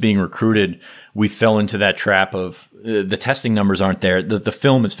he was being recruited, we fell into that trap of the testing numbers aren't there. The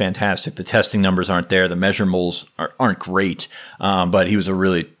film is fantastic. The testing numbers aren't there. The measurables aren't great. But he was a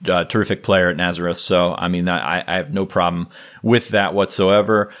really terrific player at Nazareth. So, I have no problem with that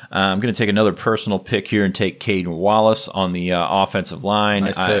whatsoever. I'm going to take another personal pick here and take Caden Wallace on the offensive line.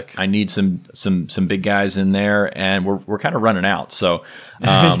 Nice pick. I need some big guys in there, and we're kind of running out. So,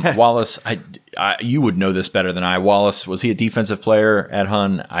 Wallace, you would know this better than I. Wallace, was he a defensive player at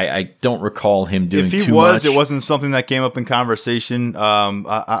Hun? I don't recall him doing too much. If he was, it wasn't something that came up in conversation.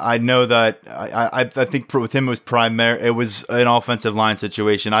 I know that I think with him it was an offensive line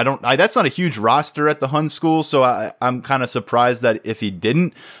situation. That's not a huge roster at the Hun school, so I'm kind of surprised that if he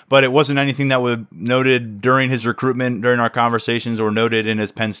didn't, but it wasn't anything that was noted during his recruitment, during our conversations, or noted in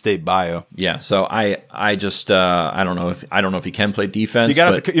his Penn State bio. Yeah, so I just I don't know if he can play defense.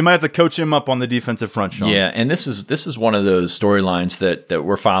 So you might have to coach him up on the defensive front, Sean. Yeah, and this is one of those storylines that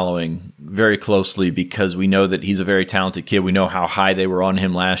we're following very closely because we know that he's a very talented kid. We know how high they were on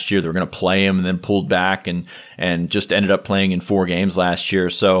him last year. They were going to play him and then pulled back and just ended up playing in 4 games last year.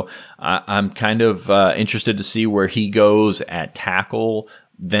 So I'm kind of interested to see where he goes at tackle,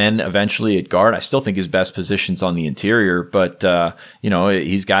 then eventually at guard. I still think his best position's on the interior, but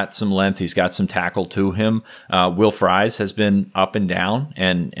he's got some length, he's got some tackle to him. Will Fries has been up and down,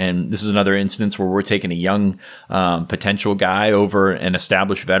 and this is another instance where we're taking a young potential guy over an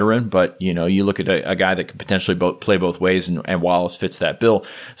established veteran. But you look at a guy that could potentially play both ways, and Wallace fits that bill.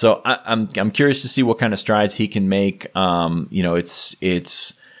 So I'm curious to see what kind of strides he can make.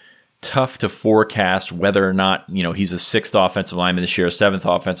 It's tough to forecast whether or not he's a 6th offensive lineman this year, a 7th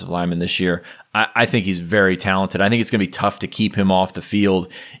offensive lineman this year. I think he's very talented. I think it's going to be tough to keep him off the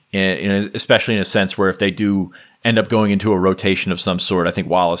field, especially in a sense where if they do end up going into a rotation of some sort, I think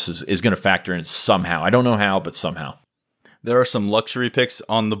Wallace is going to factor in somehow. I don't know how, but somehow. There are some luxury picks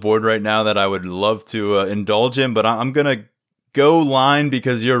on the board right now that I would love to indulge in, but I'm going to go line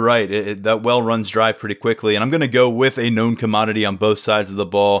because you're right. That well runs dry pretty quickly, and I'm going to go with a known commodity on both sides of the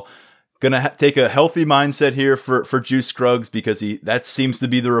ball. Going to take a healthy mindset here for Juice Scruggs because that seems to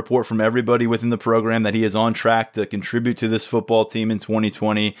be the report from everybody within the program that he is on track to contribute to this football team in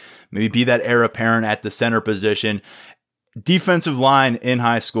 2020, maybe be that heir apparent at the center position. Defensive line in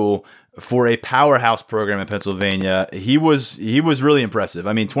high school for a powerhouse program in Pennsylvania, he was really impressive.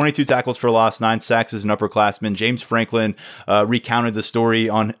 I mean, 22 tackles for loss, 9 sacks as an upperclassman. James Franklin recounted the story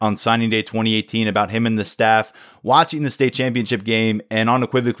on signing day 2018 about him and the staff watching the state championship game and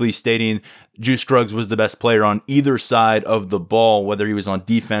unequivocally stating Juice Scruggs was the best player on either side of the ball, whether he was on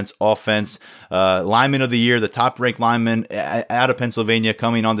defense, offense. Lineman of the year, the top-ranked lineman out of Pennsylvania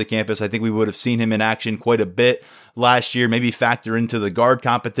coming onto campus. I think we would have seen him in action quite a bit last year, maybe factor into the guard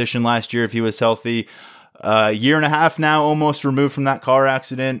competition last year if he was healthy. Year and a half now, almost removed from that car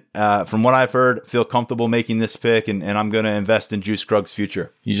accident. From what I've heard, feel comfortable making this pick, and I'm going to invest in Juice Scruggs'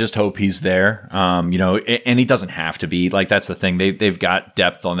 future. You just hope he's there, and he doesn't have to be. Like, that's the thing. They've got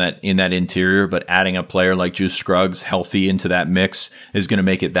depth in that interior, but adding a player like Juice Scruggs healthy into that mix is going to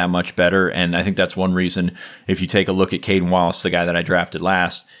make it that much better. And I think that's one reason, if you take a look at Caden Wallace, the guy that I drafted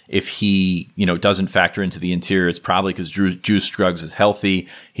last, if he doesn't factor into the interior, it's probably because Juice Scruggs is healthy.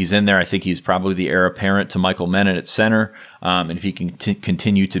 He's in there. I think he's probably the heir apparent to Michael Menet at center. And if he can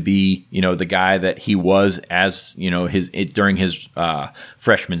continue to be, the guy that he was as, during his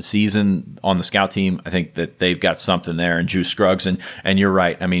freshman season on the scout team, I think that they've got something there in Juice Scruggs. And you're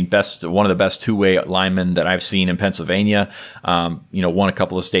right. I mean, one of the best 2-way linemen that I've seen in Pennsylvania. Won a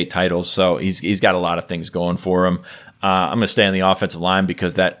couple of state titles, so he's got a lot of things going for him. I'm going to stay on the offensive line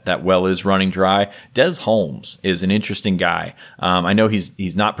because that well is running dry. Des Holmes is an interesting guy. I know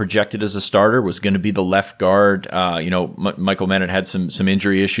he's not projected as a starter, was going to be the left guard. Michael Menet had some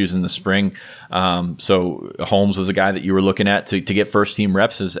injury issues in the spring. So Holmes was a guy that you were looking at to get first team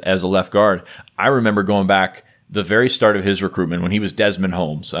reps as a left guard. I remember going back the very start of his recruitment when he was Desmond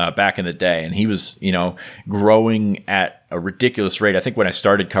Holmes back in the day, and he was, growing at a ridiculous rate. I think when I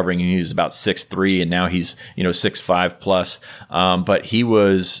started covering him, he was about 6'3", and now he's 6'5" plus. But he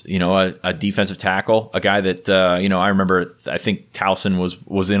was a defensive tackle, a guy that I remember. I think Towson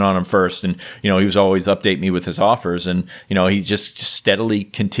was in on him first, and he was always update me with his offers, and he just steadily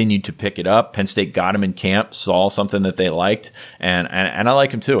continued to pick it up. Penn State got him in camp, saw something that they liked, and I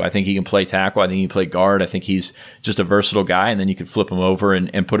like him too. I think he can play tackle. I think he can play guard. I think he's just a versatile guy, and then you could flip him over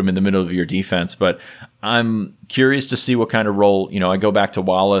and put him in the middle of your defense. But I'm curious to see what kind of role, I go back to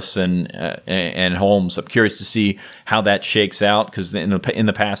Wallace and Holmes. I'm curious to see how that shakes out because in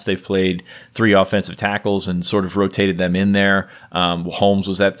the past they've played 3 offensive tackles and sort of rotated them in there. Holmes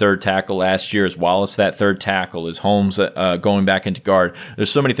was that third tackle last year. Is Wallace that third tackle? Is Holmes going back into guard?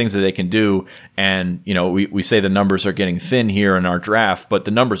 There's so many things that they can do, and we say the numbers are getting thin here in our draft, but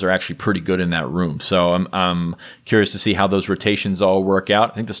the numbers are actually pretty good in that room. So I'm curious to see how those rotations all work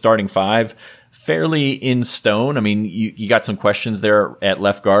out. I think the starting 5. fairly in stone. I mean, you got some questions there at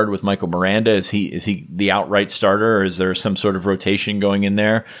left guard with Michael Miranda. Is he the outright starter, or is there some sort of rotation going in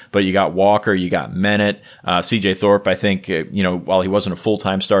there? But you got Walker, you got Mennett, CJ Thorpe. I think while he wasn't a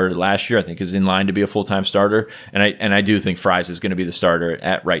full-time starter last year, I think is in line to be a full-time starter. And I do think Fries is going to be the starter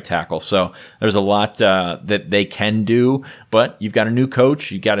at right tackle. So there's a lot that they can do. But you've got a new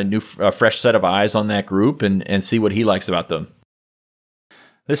coach, you've got a new fresh set of eyes on that group, and see what he likes about them.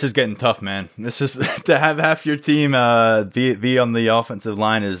 This is getting tough, man. This is to have half your team be on the offensive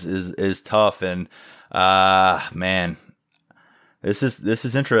line is tough, and man, this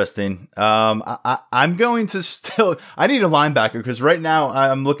is interesting. I'm going to still. I need a linebacker because right now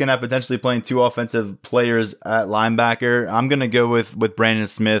I'm looking at potentially playing 2 offensive players at linebacker. I'm going to go with Brandon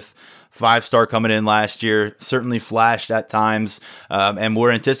Smith. 5-star coming in last year, certainly flashed at times, and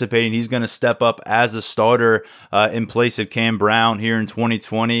we're anticipating he's going to step up as a starter in place of Cam Brown here in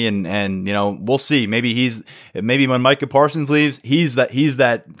 2020, and we'll see. Maybe when Micah Parsons leaves, he's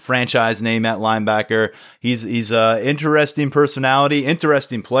that franchise name at linebacker. He's a interesting personality,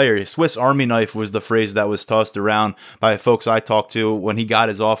 interesting player. Swiss Army knife was the phrase that was tossed around by folks I talked to when he got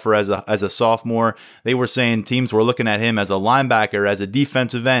his offer as a sophomore. They were saying teams were looking at him as a linebacker, as a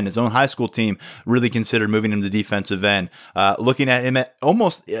defensive end. His own high school team really considered moving him to defensive end. Looking at him at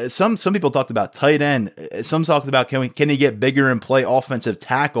almost some people talked about tight end. Some talked about can he get bigger and play offensive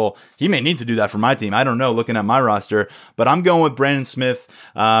tackle? He may need to do that for my team. I don't know. Looking at my roster, but I'm going with Brandon Smith.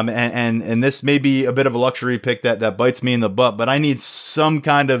 And this may be a bit of a luxury pick that bites me in the butt, but I need some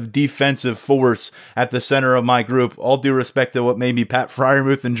kind of defensive force at the center of my group. All due respect to what maybe Pat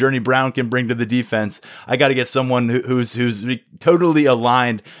Freiermuth and Journey Brown can bring to the defense, I got to get someone who's totally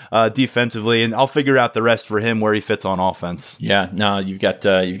aligned defensively, and I'll figure out the rest for him where he fits on offense. Yeah, no, you've got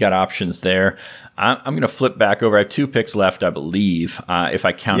options there. I'm going to flip back over. I have 2 picks left, I believe, if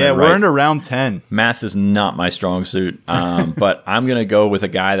I count it right. Yeah, we're into round 10. Math is not my strong suit, but I'm going to go with a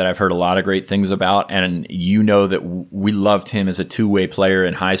guy that I've heard a lot of great things about, and that we loved him as a two-way player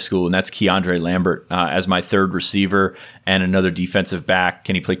in high school, and that's Keandre Lambert as my third receiver and another defensive back.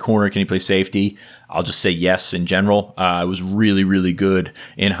 Can he play corner? Can he play safety? I'll just say yes in general. I was really, really good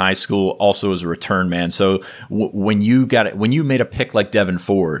in high school, also as a return man. So when you made a pick like Devin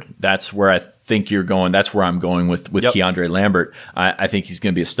Ford, that's where I think you're going. That's where I'm going with yep. Keandre Lambert. I think he's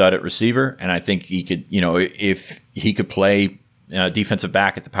going to be a stud at receiver, and I think he could, if he could play defensive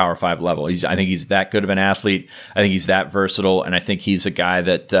back at the Power 5 level. I think he's that good of an athlete. I think he's that versatile, and I think he's a guy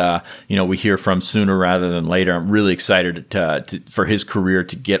that we hear from sooner rather than later. I'm really excited for his career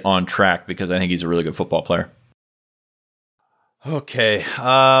to get on track because I think he's a really good football player. Okay,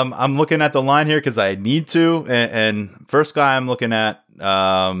 I'm looking at the line here because I need to, and first guy I'm looking at.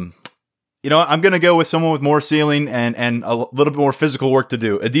 I'm going to go with someone with more ceiling and a little bit more physical work to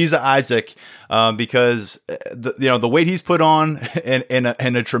do. Adisa Isaac, because the weight he's put on in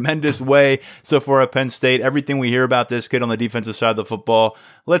a tremendous way so far at Penn State. Everything we hear about this kid on the defensive side of the football.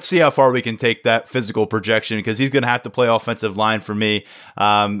 Let's see how far we can take that physical projection because he's going to have to play offensive line for me.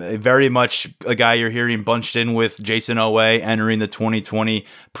 Very much a guy you're hearing bunched in with Jason Owe entering the 2020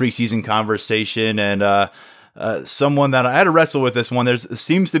 preseason conversation, and someone that I had to wrestle with this one. There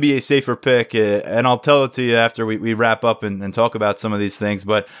seems to be a safer pick, and I'll tell it to you after we wrap up and talk about some of these things.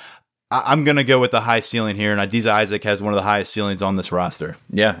 But I'm going to go with the high ceiling here, and Adisa Isaac has one of the highest ceilings on this roster.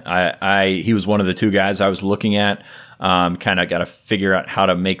 Yeah, he was one of the 2 guys I was looking at. Kind of got to figure out how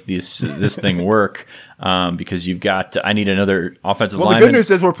to make this thing work. Because I need another offensive lineman. Well, the good news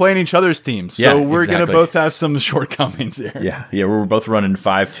is we're playing each other's teams, so we're going to both have some shortcomings here. Yeah, we're both running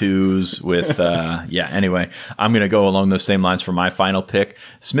 5.2s with, anyway, I'm going to go along those same lines for my final pick.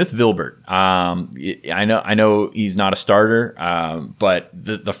 Smith Vilbert. I know he's not a starter, but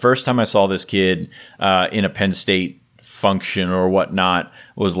the first time I saw this kid in a Penn State function or whatnot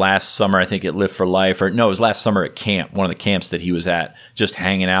was last summer, I think at Live for Life, it was last summer at camp, one of the camps that he was at, just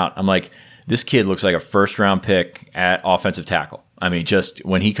hanging out. I'm like, this kid looks like a first-round pick at offensive tackle. I mean, just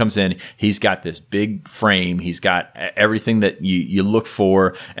when he comes in, he's got this big frame. He's got everything that you look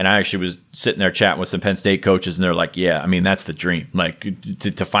for. And I actually was sitting there chatting with some Penn State coaches, and they're like, yeah, I mean, that's the dream. Like,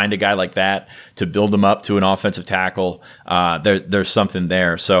 to find a guy like that, to build him up to an offensive tackle, there's something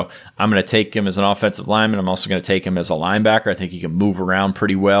there. So I'm going to take him as an offensive lineman. I'm also going to take him as a linebacker. I think he can move around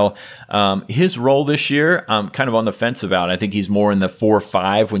pretty well. His role this year, I'm kind of on the fence about. I think he's more in the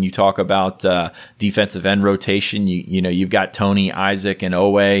 4-5 when you talk about defensive end rotation. You've got Tony, Isaac, and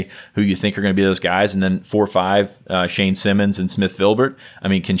Owe, who you think are going to be those guys, and then 4-5, Shane Simmons and Smith Vilbert. I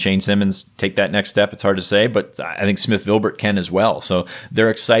mean, can Shane Simmons take that next step? It's hard to say, but I think Smith Vilbert can as well. So they're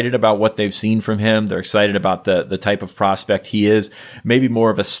excited about what they've seen from him. They're excited about the type of prospect he is. Maybe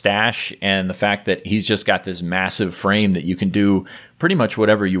more of a stash flash and the fact that he's just got this massive frame that you can do pretty much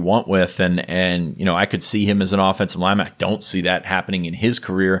whatever you want with. And you know, I could see him as an offensive lineman. I don't see that happening in his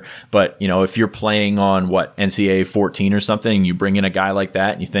career. But, you know, if you're playing on NCAA 14 or something, you bring in a guy like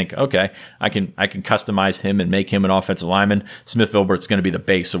that and you think, okay, I can customize him and make him an offensive lineman. Smith Vilbert's going to be the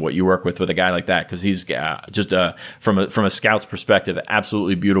base of what you work with a guy like that, because he's just from a scout's perspective,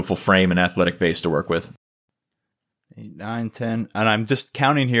 absolutely beautiful frame and athletic base to work with. 8, 9, 10. And I'm just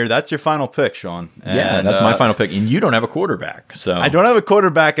counting here. That's your final pick, Sean. And that's my final pick. And you don't have a quarterback. So I don't have a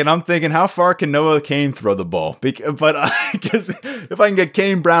quarterback, and I'm thinking, how far can Noah Cain throw the ball? But because if I can get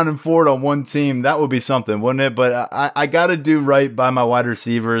Cain, Brown, and Ford on one team, that would be something, wouldn't it? But I got to do right by my wide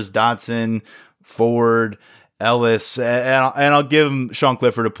receivers, Dotson, Ford, Ellis, and I'll give him Sean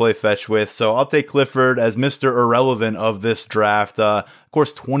Clifford to play fetch with. So I'll take Clifford as Mr. Irrelevant of this draft. Of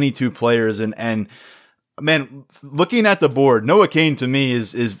course, 22 players, and man, looking at the board, Noah Cain to me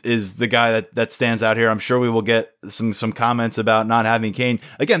is the guy that stands out here. I'm sure we will get some comments about not having Cain.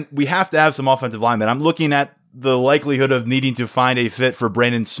 Again, we have to have some offensive linemen. I'm looking at the likelihood of needing to find a fit for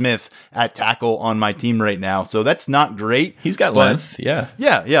Brandon Smith at tackle on my team right now. So that's not great. He's got length. Yeah.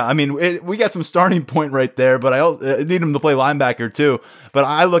 I mean, we got some starting point right there, but I need him to play linebacker too. But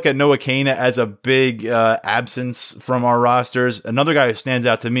I look at Noah Cain as a big absence from our rosters. Another guy who stands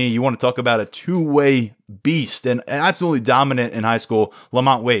out to me, you want to talk about a two-way beast and absolutely dominant in high school,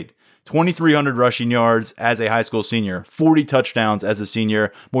 Lamont Wade. 2,300 rushing yards as a high school senior, 40 touchdowns as a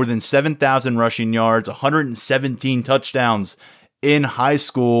senior, more than 7,000 rushing yards, 117 touchdowns in high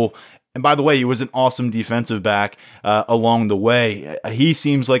school. And by the way, he was an awesome defensive back along the way. He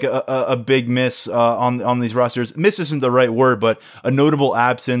seems like a big miss on these rosters. Miss isn't the right word, but a notable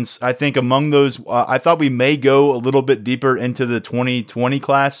absence. I think among those, I thought we may go a little bit deeper into the 2020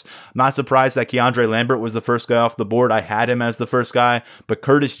 class. I'm not surprised that Keandre Lambert was the first guy off the board. I had him as the first guy, but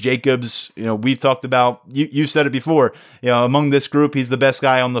Curtis Jacobs, you know, we've talked about, you said it before, you know, among this group, he's the best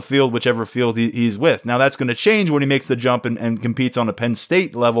guy on the field, whichever field he's with. Now that's going to change when he makes the jump and competes on a Penn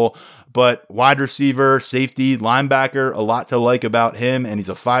State level. But wide receiver, safety, linebacker, a lot to like about him, and he's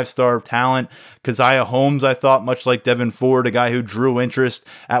a 5-star talent. Keziah Holmes, I thought, much like Devin Ford, a guy who drew interest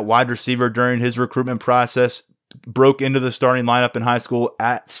at wide receiver during his recruitment process, broke into the starting lineup in high school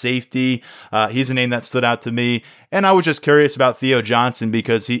at safety. He's a name that stood out to me. And I was just curious about Theo Johnson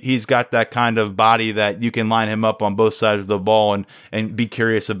because he's got that kind of body that you can line him up on both sides of the ball and be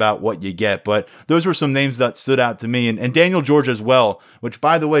curious about what you get. But those were some names that stood out to me. And Daniel George as well, which,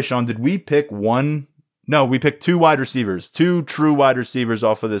 by the way, Sean, did we pick one? No, we picked two wide receivers, two true wide receivers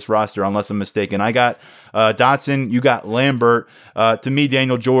off of this roster, unless I'm mistaken. I got Dotson, you got Lambert. To me,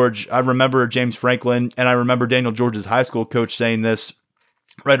 Daniel George, I remember James Franklin, and I remember Daniel George's high school coach saying this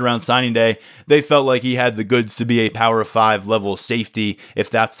right around signing day. They felt like he had the goods to be a Power 5 level safety if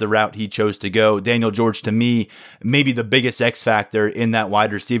that's the route he chose to go. Daniel George, to me, maybe the biggest X factor in that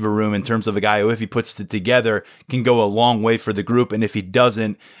wide receiver room in terms of a guy who, if he puts it together, can go a long way for the group. And if he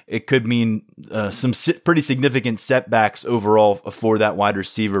doesn't, it could mean some pretty significant setbacks overall for that wide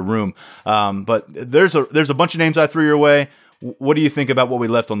receiver room. But there's a bunch of names I threw your way. What do you think about what we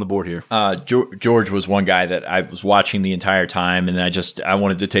left on the board here? George was one guy that I was watching the entire time, and I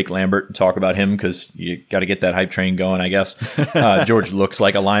wanted to take Lambert and talk about him because you got to get that hype train going, I guess. George looks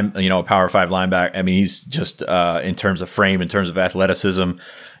like a Power 5 linebacker. I mean, he's just in terms of frame, in terms of athleticism.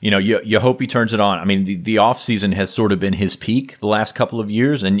 You know, you hope he turns it on. I mean, the offseason has sort of been his peak the last couple of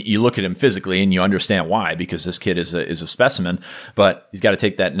years, and you look at him physically and you understand why, because this kid is a specimen, but he's got to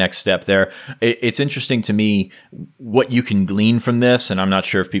take that next step there. It's interesting to me what you can glean from this, and I'm not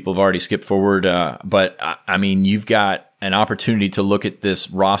sure if people have already skipped forward, but I mean, you've got an opportunity to look at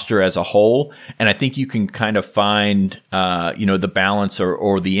this roster as a whole, and I think you can kind of find, the balance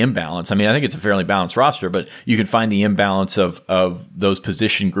or the imbalance. I mean, I think it's a fairly balanced roster, but you can find the imbalance of those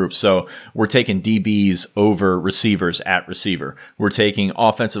position groups. So we're taking DBs over receivers at receiver. We're taking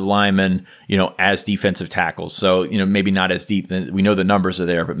offensive linemen, as defensive tackles. So, maybe not as deep. We know the numbers are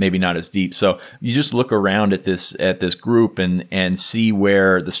there, but maybe not as deep. So you just look around at this group and see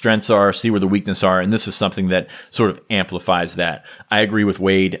where the strengths are, see where the weaknesses are, and this is something that sort of amplifies that. I agree with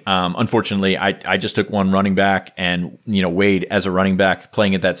Wade. Unfortunately, I just took one running back, and Wade as a running back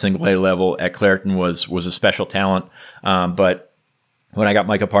playing at that single A level at Clairton was a special talent. But when I got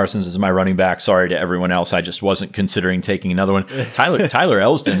Micah Parsons as my running back, sorry to everyone else, I just wasn't considering taking another one. Tyler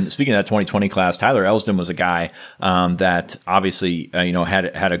Elsdon, speaking of that 2020 class, Tyler Elsdon was a guy that obviously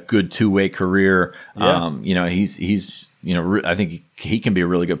had a good two-way career. Yeah. He's I think he can be a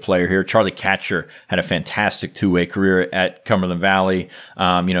really good player here. Charlie Katcher had a fantastic two-way career at Cumberland Valley.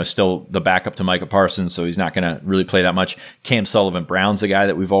 Still the backup to Micah Parsons, so he's not going to really play that much. Cam Sullivan-Brown's a guy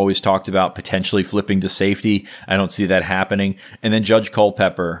that we've always talked about potentially flipping to safety. I don't see that happening. And then Judge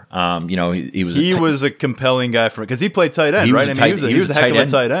Culpepper, he was a compelling guy because he played tight end, right? He was a heck of a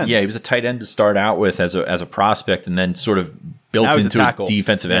tight end. Yeah, he was a tight end to start out with as a prospect, and then sort of built into a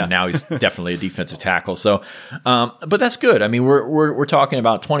defensive end. Yeah. Now he's definitely a defensive tackle. So, but that's good. I mean, we're talking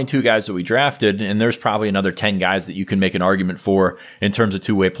about 22 guys that we drafted, and there's probably another 10 guys that you can make an argument for in terms of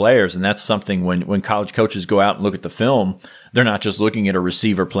two-way players. And that's something when college coaches go out and look at the film, they're not just looking at a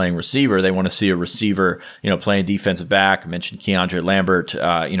receiver playing receiver. They want to see a receiver, playing defensive back. I mentioned Keandre Lambert,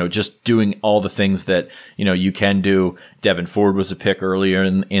 just doing all the things that, you can do. Devin Ford was a pick earlier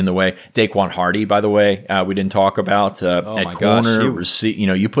in the way. Daquan Hardy, by the way, we didn't talk about at corner.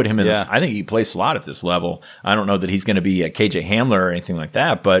 You put him in this. I think he plays slot at this level. I don't know that he's going to be a KJ Hamler or anything like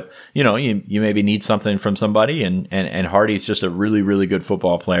that, but you maybe need something from somebody, and Hardy's just a really, really good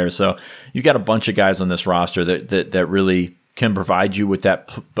football player. So you've got a bunch of guys on this roster that really can provide you with that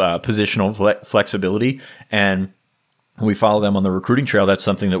positional flexibility. And we follow them on the recruiting trail. That's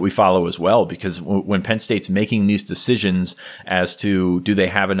something that we follow as well, because when Penn State's making these decisions as to do they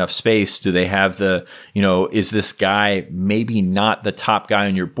have enough space, do they have is this guy maybe not the top guy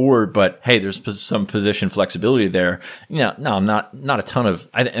on your board, but hey, there's some position flexibility there. No, not a ton of.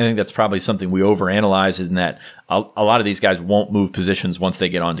 I think that's probably something we overanalyze, is in that a lot of these guys won't move positions once they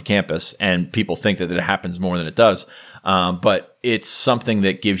get onto campus, and people think that it happens more than it does. But it's something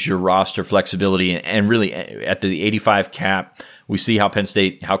that gives your roster flexibility, and really at the 85 cap, we see how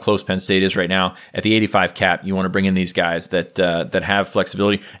close Penn State is right now. At the 85 cap, you want to bring in these guys that have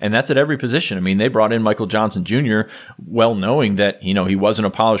flexibility, and that's at every position. I mean, they brought in Michael Johnson Jr., well knowing that he wasn't a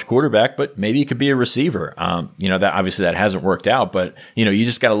polished quarterback, but maybe he could be a receiver. That obviously that hasn't worked out, but you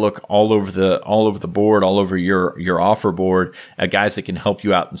just got to look all over the board, all over your offer board at guys that can help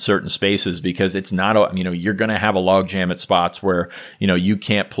you out in certain spaces, because it's not you're going to have a logjam at spots where you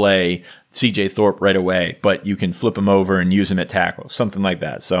can't play CJ Thorpe right away, but you can flip him over and use him at tackle, something like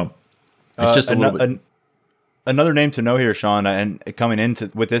that. So it's just a little bit. Another name to know here, Sean, and coming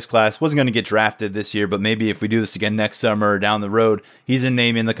into with this class, wasn't going to get drafted this year, but maybe if we do this again next summer or down the road, he's a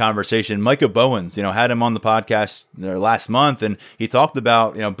name in the conversation. Micah Bowens, had him on the podcast last month, and he talked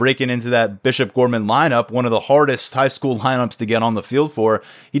about breaking into that Bishop Gorman lineup, one of the hardest high school lineups to get on the field for.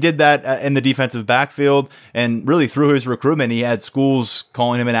 He did that in the defensive backfield, and really through his recruitment, he had schools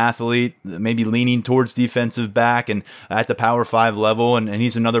calling him an athlete, maybe leaning towards defensive back and at the Power 5 level, and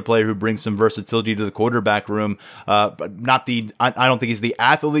he's another player who brings some versatility to the quarterback room. But I don't think he's the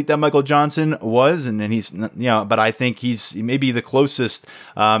athlete that Michael Johnson was, and he's but I think he's maybe the closest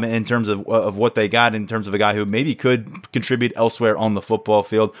in terms of what they got, in terms of a guy who maybe could contribute elsewhere on the football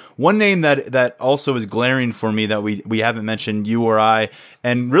field. One name that also is glaring for me that we haven't mentioned, you or I,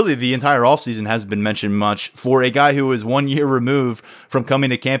 and really the entire offseason hasn't been mentioned much, for a guy who is 1 year removed from coming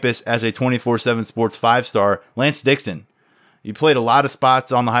to campus as a 24/7 Sports 5-star, Lance Dixon. You played a lot of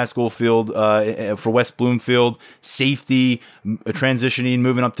spots on the high school field for West Bloomfield, safety, transitioning,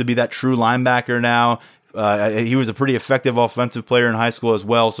 moving up to be that true linebacker now. He was a pretty effective offensive player in high school as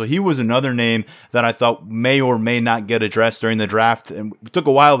well. So he was another name that I thought may or may not get addressed during the draft. And it took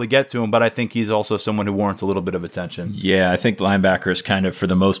a while to get to him, but I think he's also someone who warrants a little bit of attention. Yeah, I think linebackers kind of, for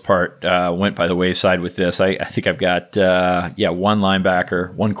the most part, went by the wayside with this. I think I've got, one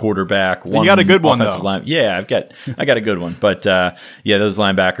linebacker, one quarterback, one. You got a good one, though. Yeah, I got a good one. But, those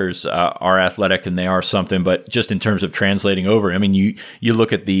linebackers are athletic, and they are something. But just in terms of translating over, I mean, you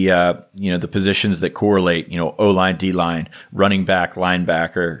look at the positions that correlate, O-line, D-line, running back,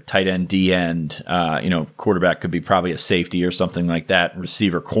 linebacker, tight end, D-end, quarterback could be probably a safety or something like that,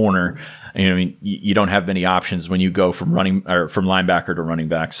 receiver, corner. You don't have many options when you go from linebacker to running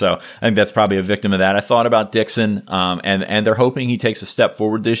back. So I think that's probably a victim of that. I thought about Dixon, and they're hoping he takes a step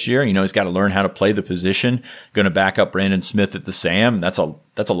forward this year. He's got to learn how to play the position. Going to back up Brandon Smith at the Sam. That's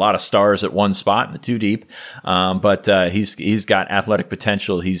a lot of stars at one spot in the two deep. But he's got athletic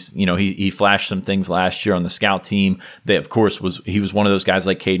potential. He flashed some things last year on the scout team. They, of course, he was one of those guys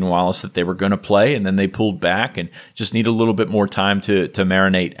like Caden Wallace that they were going to play, and then they pulled back and just need a little bit more time to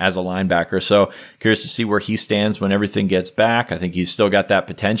marinate as a linebacker. So curious to see where he stands when everything gets back. I think he's still got that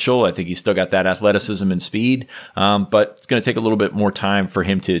potential. I think he's still got that athleticism and speed. But it's going to take a little bit more time for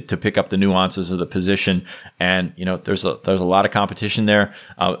him to pick up the nuances of the position. And, there's a lot of competition there.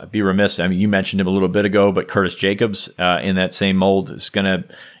 I'd be remiss. I mean, you mentioned him a little bit ago, but Curtis Jacobs in that same mold is going to,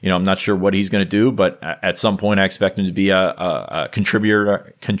 I'm not sure what he's going to do, but at some point I expect him to be a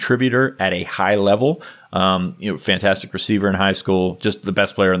contributor at a high level. Fantastic receiver in high school, just the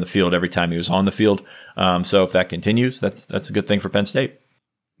best player on the field every time he was on the field. So if that continues, that's a good thing for Penn State.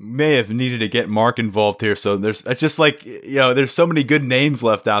 May have needed to get Mark involved here. So it's just like, there's so many good names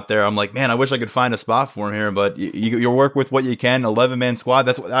left out there. I'm like, man, I wish I could find a spot for him here, but you work with what you can. 11-man squad.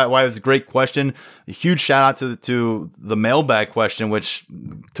 That's why it was a great question. A huge shout out to the mailbag question, which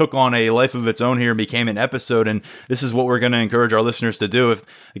took on a life of its own here and became an episode. And this is what we're going to encourage our listeners to do. If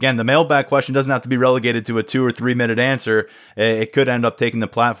again, the mailbag question doesn't have to be relegated to a 2 or 3 minute answer. It could end up taking the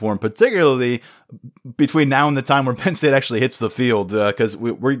platform, particularly between now and the time where Penn State actually hits the field, because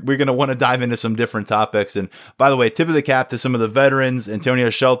we're going to want to dive into some different topics. And by the way, tip of the cap to some of the veterans: Antonio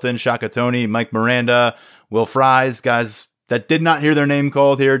Shelton, Shaka Toney, Mike Miranda, Will Fries, guys that did not hear their name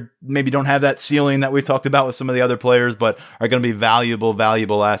called here, maybe don't have that ceiling that we've talked about with some of the other players, but are going to be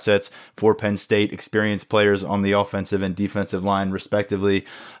valuable assets for Penn State, experienced players on the offensive and defensive line, respectively.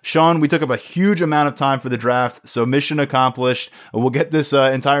 Sean, we took up a huge amount of time for the draft, so mission accomplished. We'll get this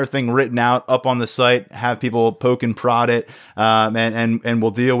entire thing written out up on the site, have people poke and prod it, and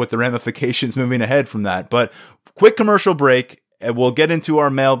we'll deal with the ramifications moving ahead from that. But quick commercial break. And we'll get into our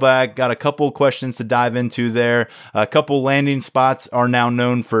mailbag. Got a couple questions to dive into there. A couple landing spots are now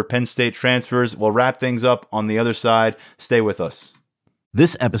known for Penn State transfers. We'll wrap things up on the other side. Stay with us.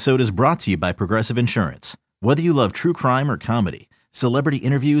 This episode is brought to you by Progressive Insurance. Whether you love true crime or comedy, celebrity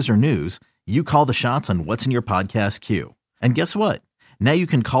interviews or news, you call the shots on what's in your podcast queue. And guess what? Now you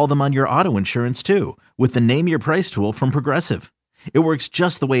can call them on your auto insurance too with the Name Your Price tool from Progressive. It works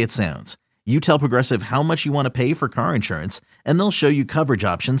just the way it sounds. You tell Progressive how much you want to pay for car insurance, and they'll show you coverage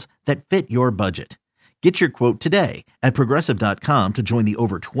options that fit your budget. Get your quote today at Progressive.com to join the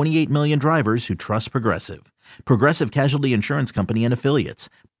over 28 million drivers who trust Progressive. Progressive Casualty Insurance Company and Affiliates.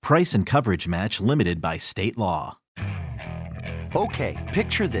 Price and coverage match limited by state law. Okay,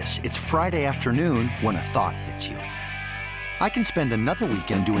 picture this. It's Friday afternoon when a thought hits you. I can spend another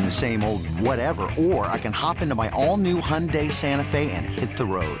weekend doing the same old whatever, or I can hop into my all-new Hyundai Santa Fe and hit the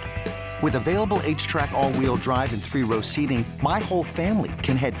road. With available H-Track all-wheel drive and 3-row seating, my whole family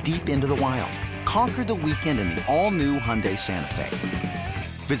can head deep into the wild. Conquer the weekend in the all-new Hyundai Santa Fe.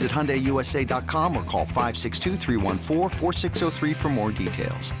 Visit HyundaiUSA.com or call 562-314-4603 for more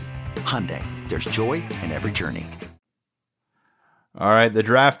details. Hyundai, there's joy in every journey. All right, the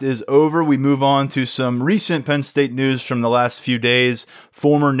draft is over. We move on to some recent Penn State news from the last few days.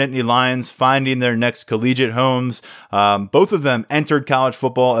 Former Nittany Lions finding their next collegiate homes. Both of them entered college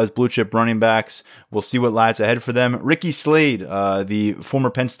football as blue chip running backs. We'll see what lies ahead for them. Ricky Slade, the former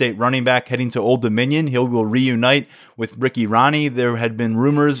Penn State running back, heading to Old Dominion. He will reunite with Ricky Rahne. There had been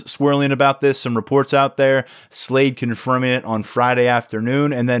rumors swirling about this, some reports out there. Slade confirming it on Friday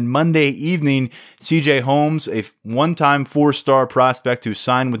afternoon. And then Monday evening, CJ Holmes, a one-time 4-star prospect who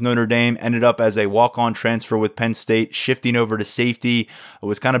signed with Notre Dame, ended up as a walk-on transfer with Penn State, shifting over to safety.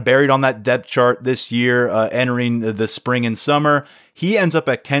 Was kind of buried on that depth chart this year, entering the spring and summer. He ends up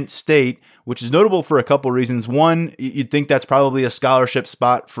at Kent State, which is notable for a couple reasons. One, you'd think that's probably a scholarship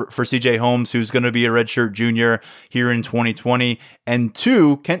spot for CJ Holmes, who's going to be a redshirt junior here in 2020. And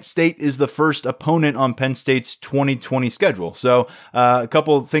two, Kent State is the first opponent on Penn State's 2020 schedule. So a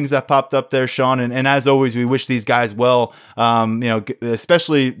couple of things that popped up there, Sean. And as always, we wish these guys well.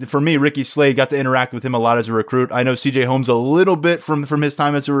 Especially for me, Ricky Slade, got to interact with him a lot as a recruit. I know CJ Holmes a little bit from his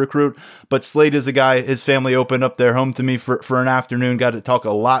time as a recruit, but Slade is a guy, his family opened up their home to me for an afternoon. Got to talk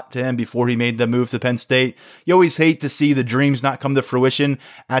a lot to him before he made the move to Penn State. You always hate to see the dreams not come to fruition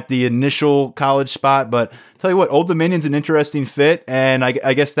at the initial college spot, but tell you what, Old Dominion's an interesting fit, and I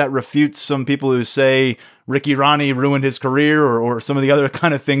guess that refutes some people who say Ricky Rahne ruined his career, or some of the other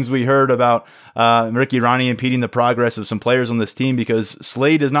kind of things we heard about Ricky Rahne impeding the progress of some players on this team, because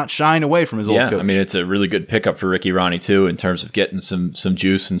Slade is not shying away from his old coach. I mean, it's a really good pickup for Ricky Rahne too, in terms of getting some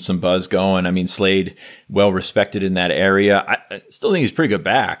juice and some buzz going. I mean, Slade, well respected in that area. I still think he's a pretty good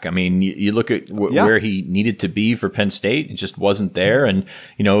back. I mean, you look at where he needed to be for Penn State, it just wasn't there, and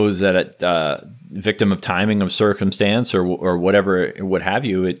it was that victim of timing, of circumstance, or whatever, what have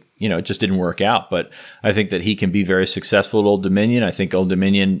you. It just didn't work out. But I think that he can be very successful at Old Dominion. I think Old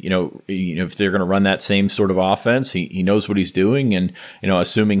Dominion, if they're going to run that same sort of offense, he knows what he's doing, and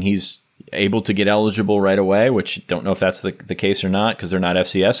assuming he's able to get eligible right away, which don't know if that's the case or not, because they're not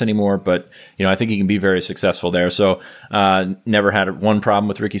FCS anymore, but I think he can be very successful there. So never had one problem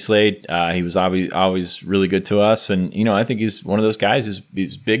with Ricky Slade. He was always really good to us, and I think he's one of those guys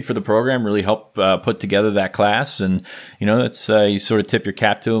who's big for the program, really helped put together that class, and that's you sort of tip your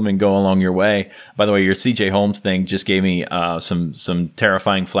cap to him and go along your way. By the way, your CJ Holmes thing just gave me some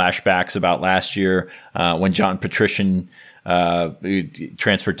terrifying flashbacks about last year when John Patrician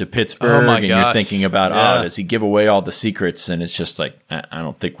transferred to Pittsburgh, and you're thinking about, does he give away all the secrets? And it's just like, I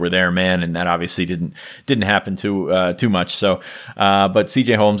don't think we're there, man. And that obviously didn't happen too much. So, but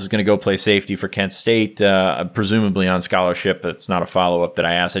CJ Holmes is going to go play safety for Kent State, presumably on scholarship. It's not a follow-up that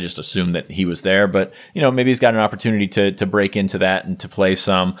I asked. I just assumed that he was there, but maybe he's got an opportunity to break into that and to play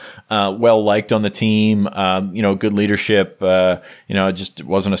some. Well liked on the team, good leadership. It just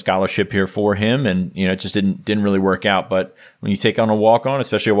wasn't a scholarship here for him, and it just didn't really work out. But when you take on a walk-on,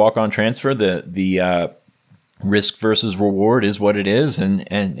 especially a walk-on transfer, the risk versus reward is what it is, and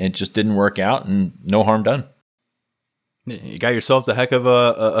it just didn't work out, and no harm done. You got yourselves a heck of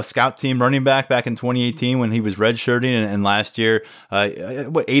a scout team running back in 2018 when he was redshirting, and last year,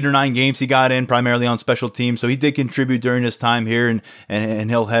 8 or 9 games he got in primarily on special teams. So he did contribute during his time here, and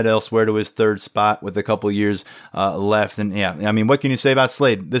he'll head elsewhere to his third spot with a couple years left. And yeah, I mean, what can you say about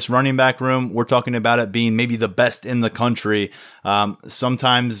Slade? This running back room, we're talking about it being maybe the best in the country.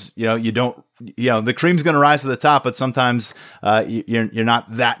 Sometimes, you don't, the cream's going to rise to the top, but sometimes you're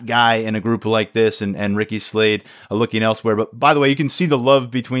not that guy in a group like this, and Ricky Slade looking elsewhere. But by the way, you can see the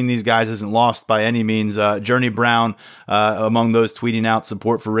love between these guys isn't lost by any means. Journey Brown, among those tweeting out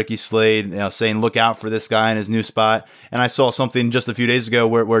support for Ricky Slade, saying look out for this guy in his new spot. And I saw something just a few days ago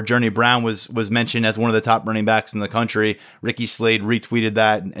where Journey Brown was mentioned as one of the top running backs in the country. Ricky Slade retweeted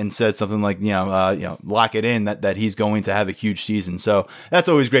that and said something like, lock it in that he's going to have a huge season. So that's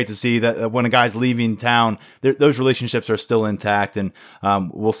always great to see that when a guy's leaving town, those relationships are still intact, and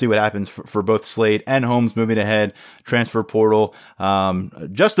we'll see what happens for both Slade and Holmes moving ahead. Transfer portal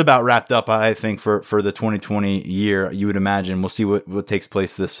just about wrapped up, I think, for the 2020 year, you would imagine. We'll see what takes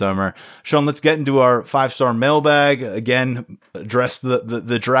place this summer. Sean, let's get into our 5-star mailbag. Again, address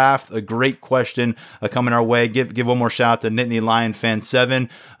the draft. A great question coming our way. Give one more shout out to Nittany Lion Fan 7,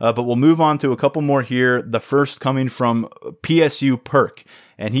 but we'll move on to a couple more here. The first coming from PSU Perk.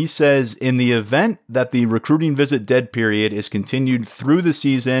 And he says, in the event that the recruiting visit dead period is continued through the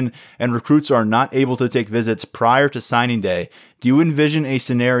season and recruits are not able to take visits prior to signing day, do you envision a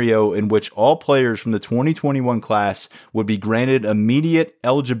scenario in which all players from the 2021 class would be granted immediate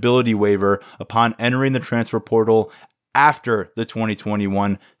eligibility waiver upon entering the transfer portal after the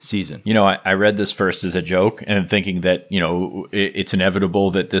 2021 season? I read this first as a joke and thinking that, it's inevitable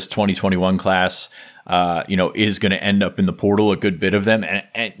that this 2021 class is going to end up in the portal, a good bit of them.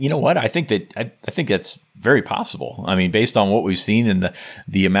 And you know what? I think that's very possible. I mean, based on what we've seen and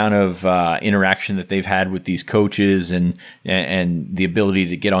the amount of interaction that they've had with these coaches and the ability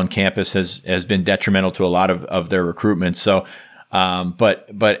to get on campus has been detrimental to a lot of their recruitment. So, but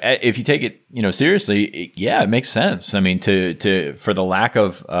if you take it, seriously, it makes sense. I mean, for the lack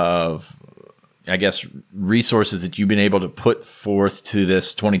of I guess, resources that you've been able to put forth to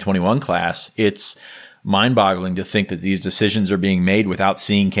this 2021 class, it's mind-boggling to think that these decisions are being made without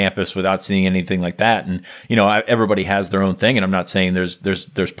seeing campus, without seeing anything like that. And, everybody has their own thing. And I'm not saying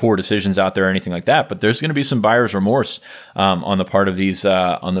there's poor decisions out there or anything like that, but there's going to be some buyer's remorse, on the part of these,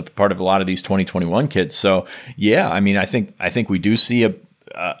 on the part of a lot of these 2021 kids. So yeah, I mean, I think we do see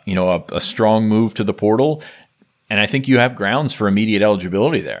a strong move to the portal. And I think you have grounds for immediate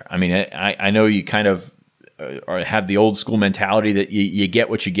eligibility there. I mean, I know you kind of have the old school mentality that you get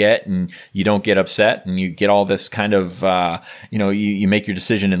what you get and you don't get upset and you get all this kind of, you make your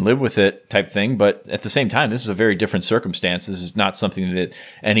decision and live with it type thing. But at the same time, this is a very different circumstance. This is not something that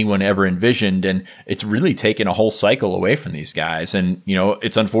anyone ever envisioned. And it's really taken a whole cycle away from these guys. And,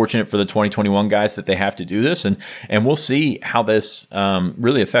 it's unfortunate for the 2021 guys that they have to do this. And we'll see how this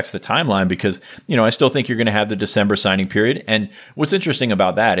really affects the timeline because, I still think you're going to have the December signing period. And what's interesting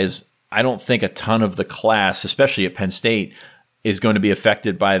about that is, I don't think a ton of the class, especially at Penn State, is going to be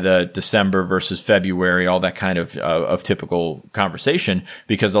affected by the December versus February, all that kind of typical conversation,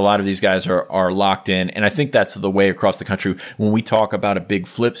 because a lot of these guys are locked in. And I think that's the way across the country. When we talk about a big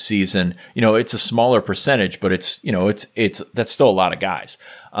flip season, it's a smaller percentage, but it's that's still a lot of guys.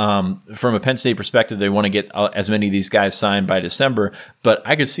 From a Penn State perspective, they want to get as many of these guys signed by December, but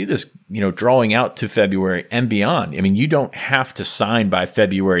I could see this, drawing out to February and beyond. I mean, you don't have to sign by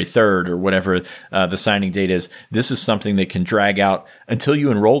February 3rd or whatever the signing date is. This is something that can drag out until you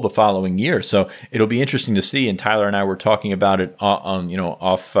enroll the following year. So it'll be interesting to see. And Tyler and I were talking about it on,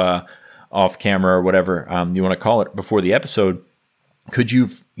 off camera or whatever you want to call it before the episode. Could you,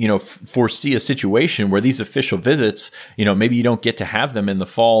 foresee a situation where these official visits, maybe you don't get to have them in the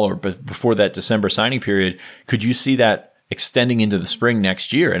fall or before that December signing period? Could you see that extending into the spring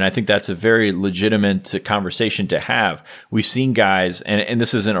next year. And I think that's a very legitimate conversation to have. We've seen guys, and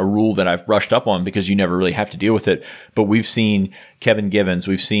this isn't a rule that I've brushed up on because you never really have to deal with it, but we've seen Kevin Givens,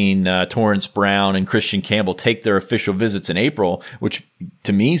 we've seen Torrance Brown and Christian Campbell take their official visits in April, which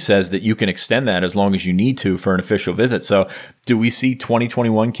to me says that you can extend that as long as you need to for an official visit. So do we see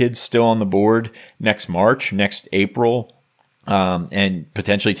 2021 kids still on the board next March, next April, and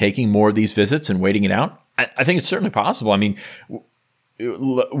potentially taking more of these visits and waiting it out? I think it's certainly possible. I mean,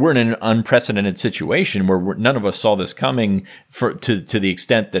 we're in an unprecedented situation where none of us saw this coming to the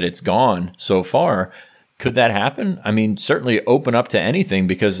extent that it's gone so far. Could that happen? I mean, certainly open up to anything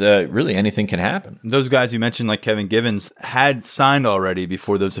because really anything can happen. Those guys you mentioned, like Kevin Givens, had signed already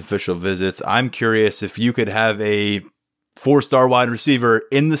before those official visits. I'm curious if you could have a 4-star wide receiver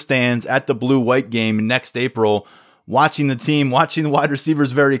in the stands at the blue-white game next April, watching the team, watching the wide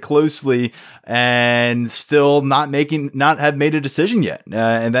receivers very closely, and still not have made a decision yet.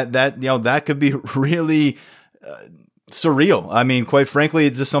 And that could be really surreal. I mean, quite frankly,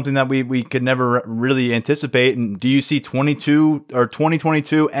 it's just something that we could never really anticipate. And do you see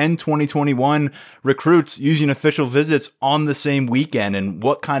 2022 and 2021 recruits using official visits on the same weekend? And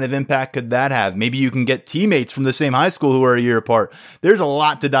what kind of impact could that have? Maybe you can get teammates from the same high school who are a year apart. There's a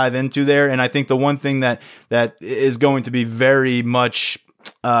lot to dive into there. And I think the one thing that is going to be very much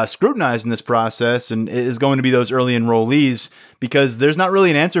scrutinized in this process and is going to be those early enrollees, because there's not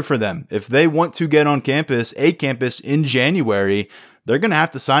really an answer for them. If they want to get on a campus in January, they're going to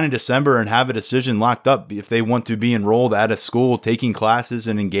have to sign in December and have a decision locked up if they want to be enrolled at a school, taking classes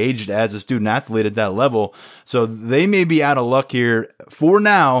and engaged as a student athlete at that level. So they may be out of luck here for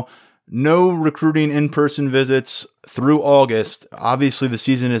now. No recruiting in-person visits through August. Obviously, the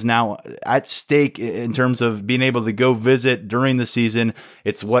season is now at stake in terms of being able to go visit during the season.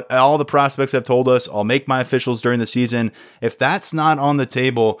 It's what all the prospects have told us. I'll make my officials during the season. If that's not on the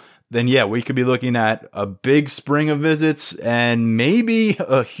table, then yeah, we could be looking at a big spring of visits and maybe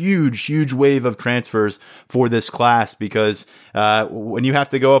a huge wave of transfers for this class, because when you have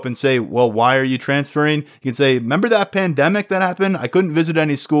to go up and say, well, why are you transferring? You can say, remember that pandemic that happened? I couldn't visit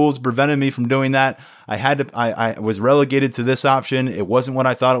any schools, prevented me from doing that. I was relegated to this option. It wasn't what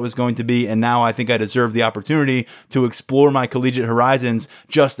I thought it was going to be. And now I think I deserve the opportunity to explore my collegiate horizons,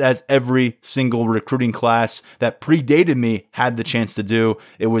 just as every single recruiting class that predated me had the chance to do.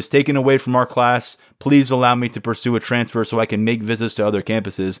 It was taken away from our class. Please allow me to pursue a transfer so I can make visits to other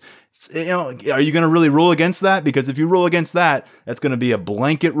campuses. Are you going to really rule against that? Because if you rule against that, that's going to be a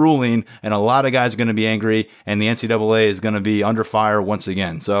blanket ruling, and a lot of guys are going to be angry, and the NCAA is going to be under fire once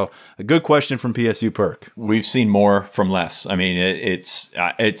again. So a good question from PSU Perk. We've seen more from less. I mean, it's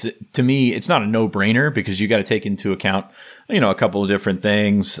to me, it's not a no-brainer because you got to take into account a couple of different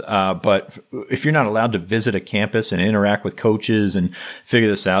things. But if you're not allowed to visit a campus and interact with coaches and figure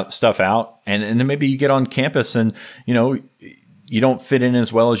this stuff out, and then maybe you get on campus and, you don't fit in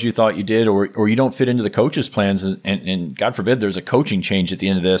as well as you thought you did, or you don't fit into the coaches' plans, and God forbid there's a coaching change at the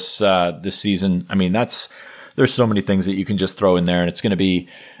end of this season. I mean, there's so many things that you can just throw in there, and it's going to be,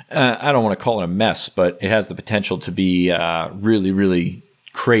 I don't want to call it a mess, but it has the potential to be really, really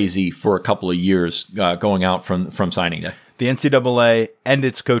crazy for a couple of years going out from signing day. The NCAA and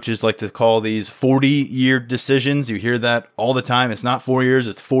its coaches like to call these 40-year decisions. You hear that all the time. It's not 4 years,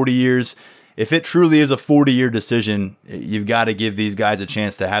 it's 40 years. If it truly is a 40-year decision, you've got to give these guys a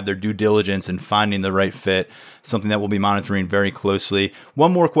chance to have their due diligence in finding the right fit, something that we'll be monitoring very closely.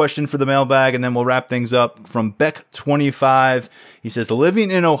 One more question for the mailbag, and then we'll wrap things up. From Beck25, he says, living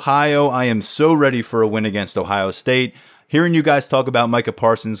in Ohio, I am so ready for a win against Ohio State. Hearing you guys talk about Micah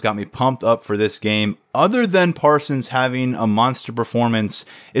Parsons got me pumped up for this game. Other than Parsons having a monster performance,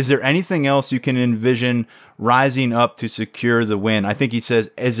 is there anything else you can envision rising up to secure the win? I think he says,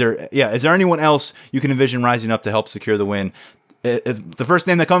 is there anyone else you can envision rising up to help secure the win? The first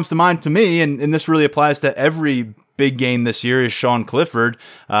name that comes to mind to me, and this really applies to every big game this year, is Sean Clifford.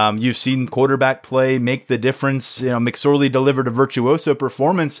 You've seen quarterback play make the difference. McSorley delivered a virtuoso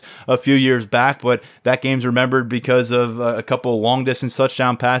performance a few years back, but that game's remembered because of a couple long distance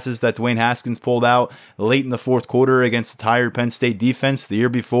touchdown passes that Dwayne Haskins pulled out late in the fourth quarter against the tired Penn State defense. The year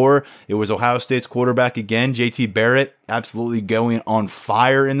before, it was Ohio State's quarterback again, JT Barrett, absolutely going on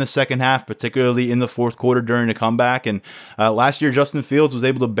fire in the second half, particularly in the fourth quarter during the comeback. And last year, Justin Fields was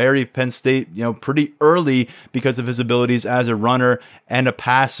able to bury Penn State, pretty early because of his abilities as a runner and a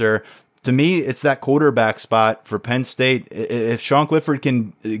passer. To me, it's that quarterback spot for Penn State. If Sean Clifford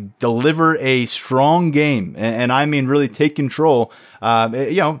can deliver a strong game, and I mean really take control,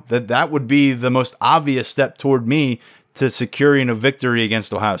 that would be the most obvious step toward me to securing a victory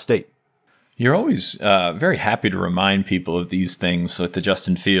against Ohio State. You're always very happy to remind people of these things, like the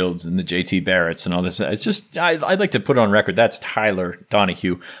Justin Fields and the JT Barretts and all this. It's just, I'd like to put on record, that's Tyler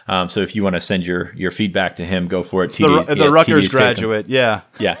Donahue. So if you want to send your feedback to him, go for it. The Rutgers graduate, yeah.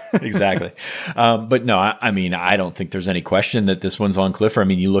 Yeah, exactly. But no, I mean, I don't think there's any question that this one's on Clifford. I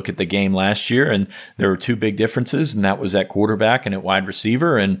mean, you look at the game last year, and there were two big differences, and that was at quarterback and at wide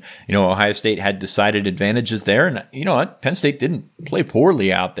receiver. And, Ohio State had decided advantages there. And, Penn State didn't play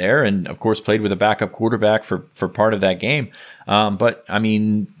poorly out there, and, of course, played with a backup quarterback for part of that game. But I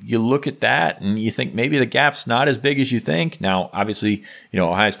mean, you look at that and you think maybe the gap's not as big as you think. Now, obviously,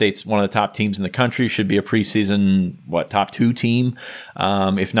 Ohio State's one of the top teams in the country, should be a preseason, top 2 team,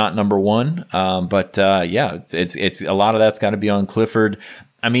 if not number 1. But it's a lot of that's got to be on Clifford.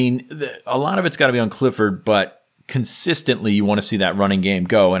 I mean, a lot of it's got to be on Clifford, but consistently you want to see that running game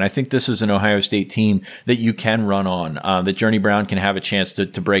go. And I think this is an Ohio State team that you can run on, that Journey Brown can have a chance to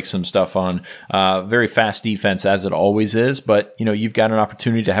break some stuff on. Very fast defense, as it always is, but you've got an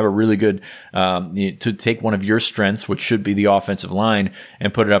opportunity to have a really good, to take one of your strengths, which should be the offensive line,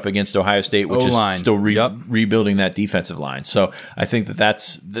 and put it up against Ohio State, which O-line. Is still rebuilding that defensive line. So I think maybe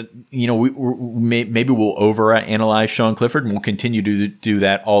we'll overanalyze Sean Clifford, and we'll continue to do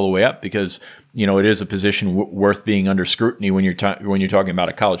that all the way up, because it is a position worth being under scrutiny when you're talking about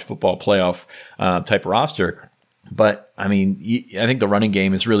a college football playoff type roster. But I mean, I think the running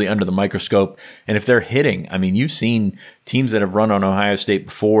game is really under the microscope. And if they're hitting, I mean, you've seen teams that have run on Ohio State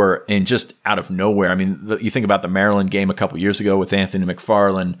before and just out of nowhere. I mean, you think about the Maryland game a couple years ago with Anthony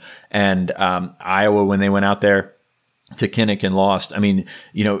McFarland and Iowa when they went out there to Kinnick and lost. I mean,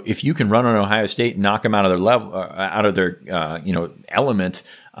 if you can run on Ohio State and knock them out of their level, out of their element,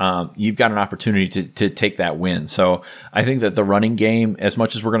 you've got an opportunity to take that win. So I think that the running game, as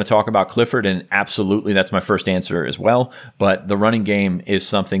much as we're going to talk about Clifford, and absolutely that's my first answer as well, but the running game is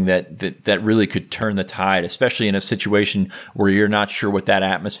something that really could turn the tide, especially in a situation where you're not sure what that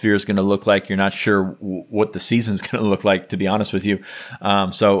atmosphere is going to look like. You're not sure what the season's going to look like, to be honest with you.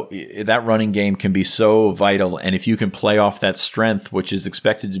 So that running game can be so vital. And if you can play off that strength, which is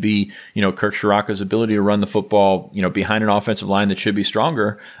expected to be, Kirk Ciarrocca's ability to run the football, behind an offensive line that should be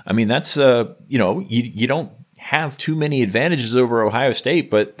stronger. I mean, that's, you don't have too many advantages over Ohio State,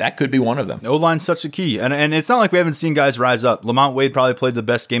 but that could be one of them. O-line's such a key. And it's not like we haven't seen guys rise up. Lamont Wade probably played the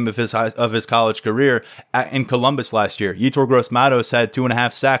best game of his college career in Columbus last year. Yetur Gross-Matos had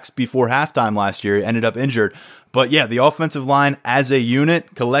 2.5 sacks before halftime last year, ended up injured. But yeah, the offensive line as a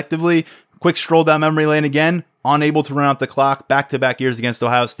unit, collectively, quick stroll down memory lane again, unable to run out the clock back-to-back years against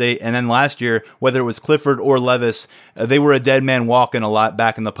Ohio State. And then last year, whether it was Clifford or Levis, they were a dead man walking a lot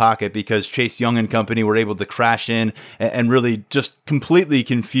back in the pocket because Chase Young and company were able to crash in and really just completely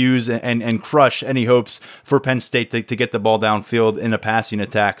confuse and crush any hopes for Penn State to get the ball downfield in a passing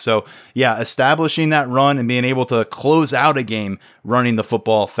attack. So yeah, establishing that run and being able to close out a game running the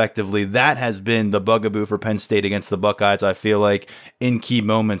football effectively, that has been the bugaboo for Penn State against the Buckeyes, I feel like, in key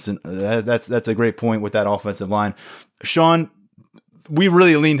moments. And that's a great point with that offensive line. Sean, we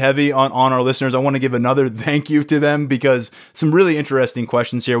really leaned heavy on our listeners. I want to give another thank you to them because some really interesting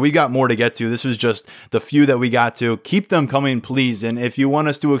questions here. We got more to get to. This was just the few that we got to. Keep them coming, please. And if you want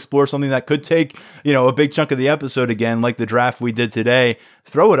us to explore something that could take, a big chunk of the episode again, like the draft we did today,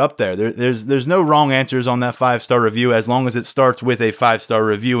 throw it up there. There's no wrong answers on that 5-star review as long as it starts with a 5-star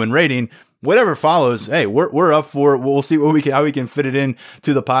review and rating. Whatever follows, hey, we're up for it. We'll see how we can fit it in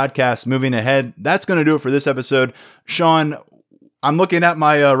to the podcast moving ahead. That's going to do it for this episode. Sean, I'm looking at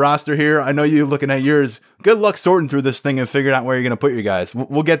my roster here. I know you're looking at yours. Good luck sorting through this thing and figuring out where you're going to put your guys.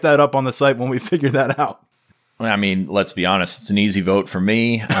 We'll get that up on the site when we figure that out. I mean, let's be honest; it's an easy vote for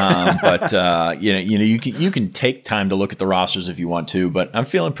me. But you can take time to look at the rosters if you want to. But I'm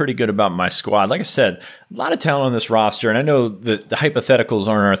feeling pretty good about my squad. Like I said, a lot of talent on this roster, and I know that the hypotheticals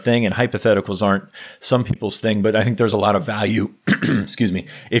aren't our thing, and hypotheticals aren't some people's thing. But I think there's a lot of value. Excuse me.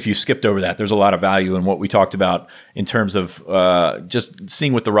 If you skipped over that, there's a lot of value in what we talked about in terms of just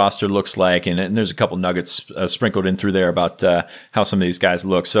seeing what the roster looks like, and there's a couple nuggets sprinkled in through there about how some of these guys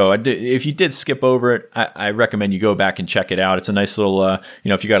look. So if you did skip over it, I recommend you go back and check it out. It's a nice little,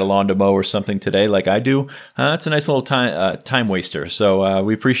 if you got a lawn to mow or something today, like I do, it's a nice little time waster. So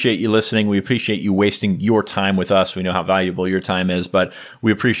we appreciate you listening. We appreciate you wasting your time with us. We know how valuable your time is, but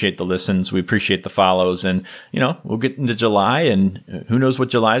we appreciate the listens. We appreciate the follows. And, we'll get into July, and who knows what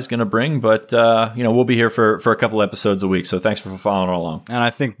July is going to bring, but, we'll be here for a couple episodes a week. So thanks for following along. And I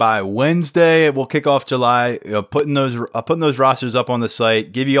think by Wednesday, we'll kick off July, putting those rosters up on the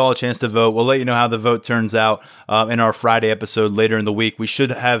site, give you all a chance to vote. We'll let you know how the vote turns out in our Friday episode later in the week. We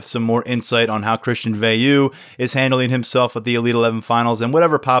should have some more insight on how Christian Veilleux is handling himself at the Elite 11 finals, and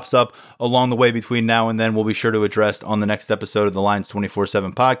whatever pops up along the way between now and then, we'll be sure to address on the next episode of the Lions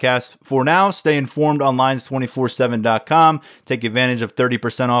 24/7 podcast. For now, stay informed on Lions247.com. Take advantage of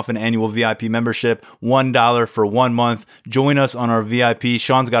 30% off an annual VIP membership, $1 for 1 month. Join us on our VIP.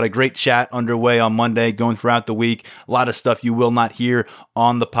 Sean's got a great chat underway on Monday, going throughout the week. A lot of stuff you will not hear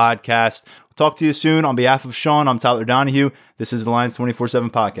on the podcast. Talk to you soon. On behalf of Sean, I'm Tyler Donahue. This is the Lions 24/7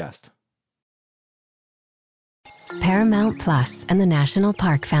 podcast. Paramount Plus and the National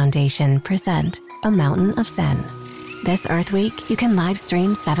Park Foundation present A Mountain of Zen. This Earth Week, you can live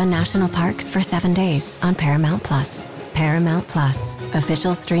stream 7 national parks for 7 days on Paramount Plus. Paramount Plus,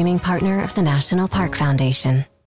 official streaming partner of the National Park Foundation.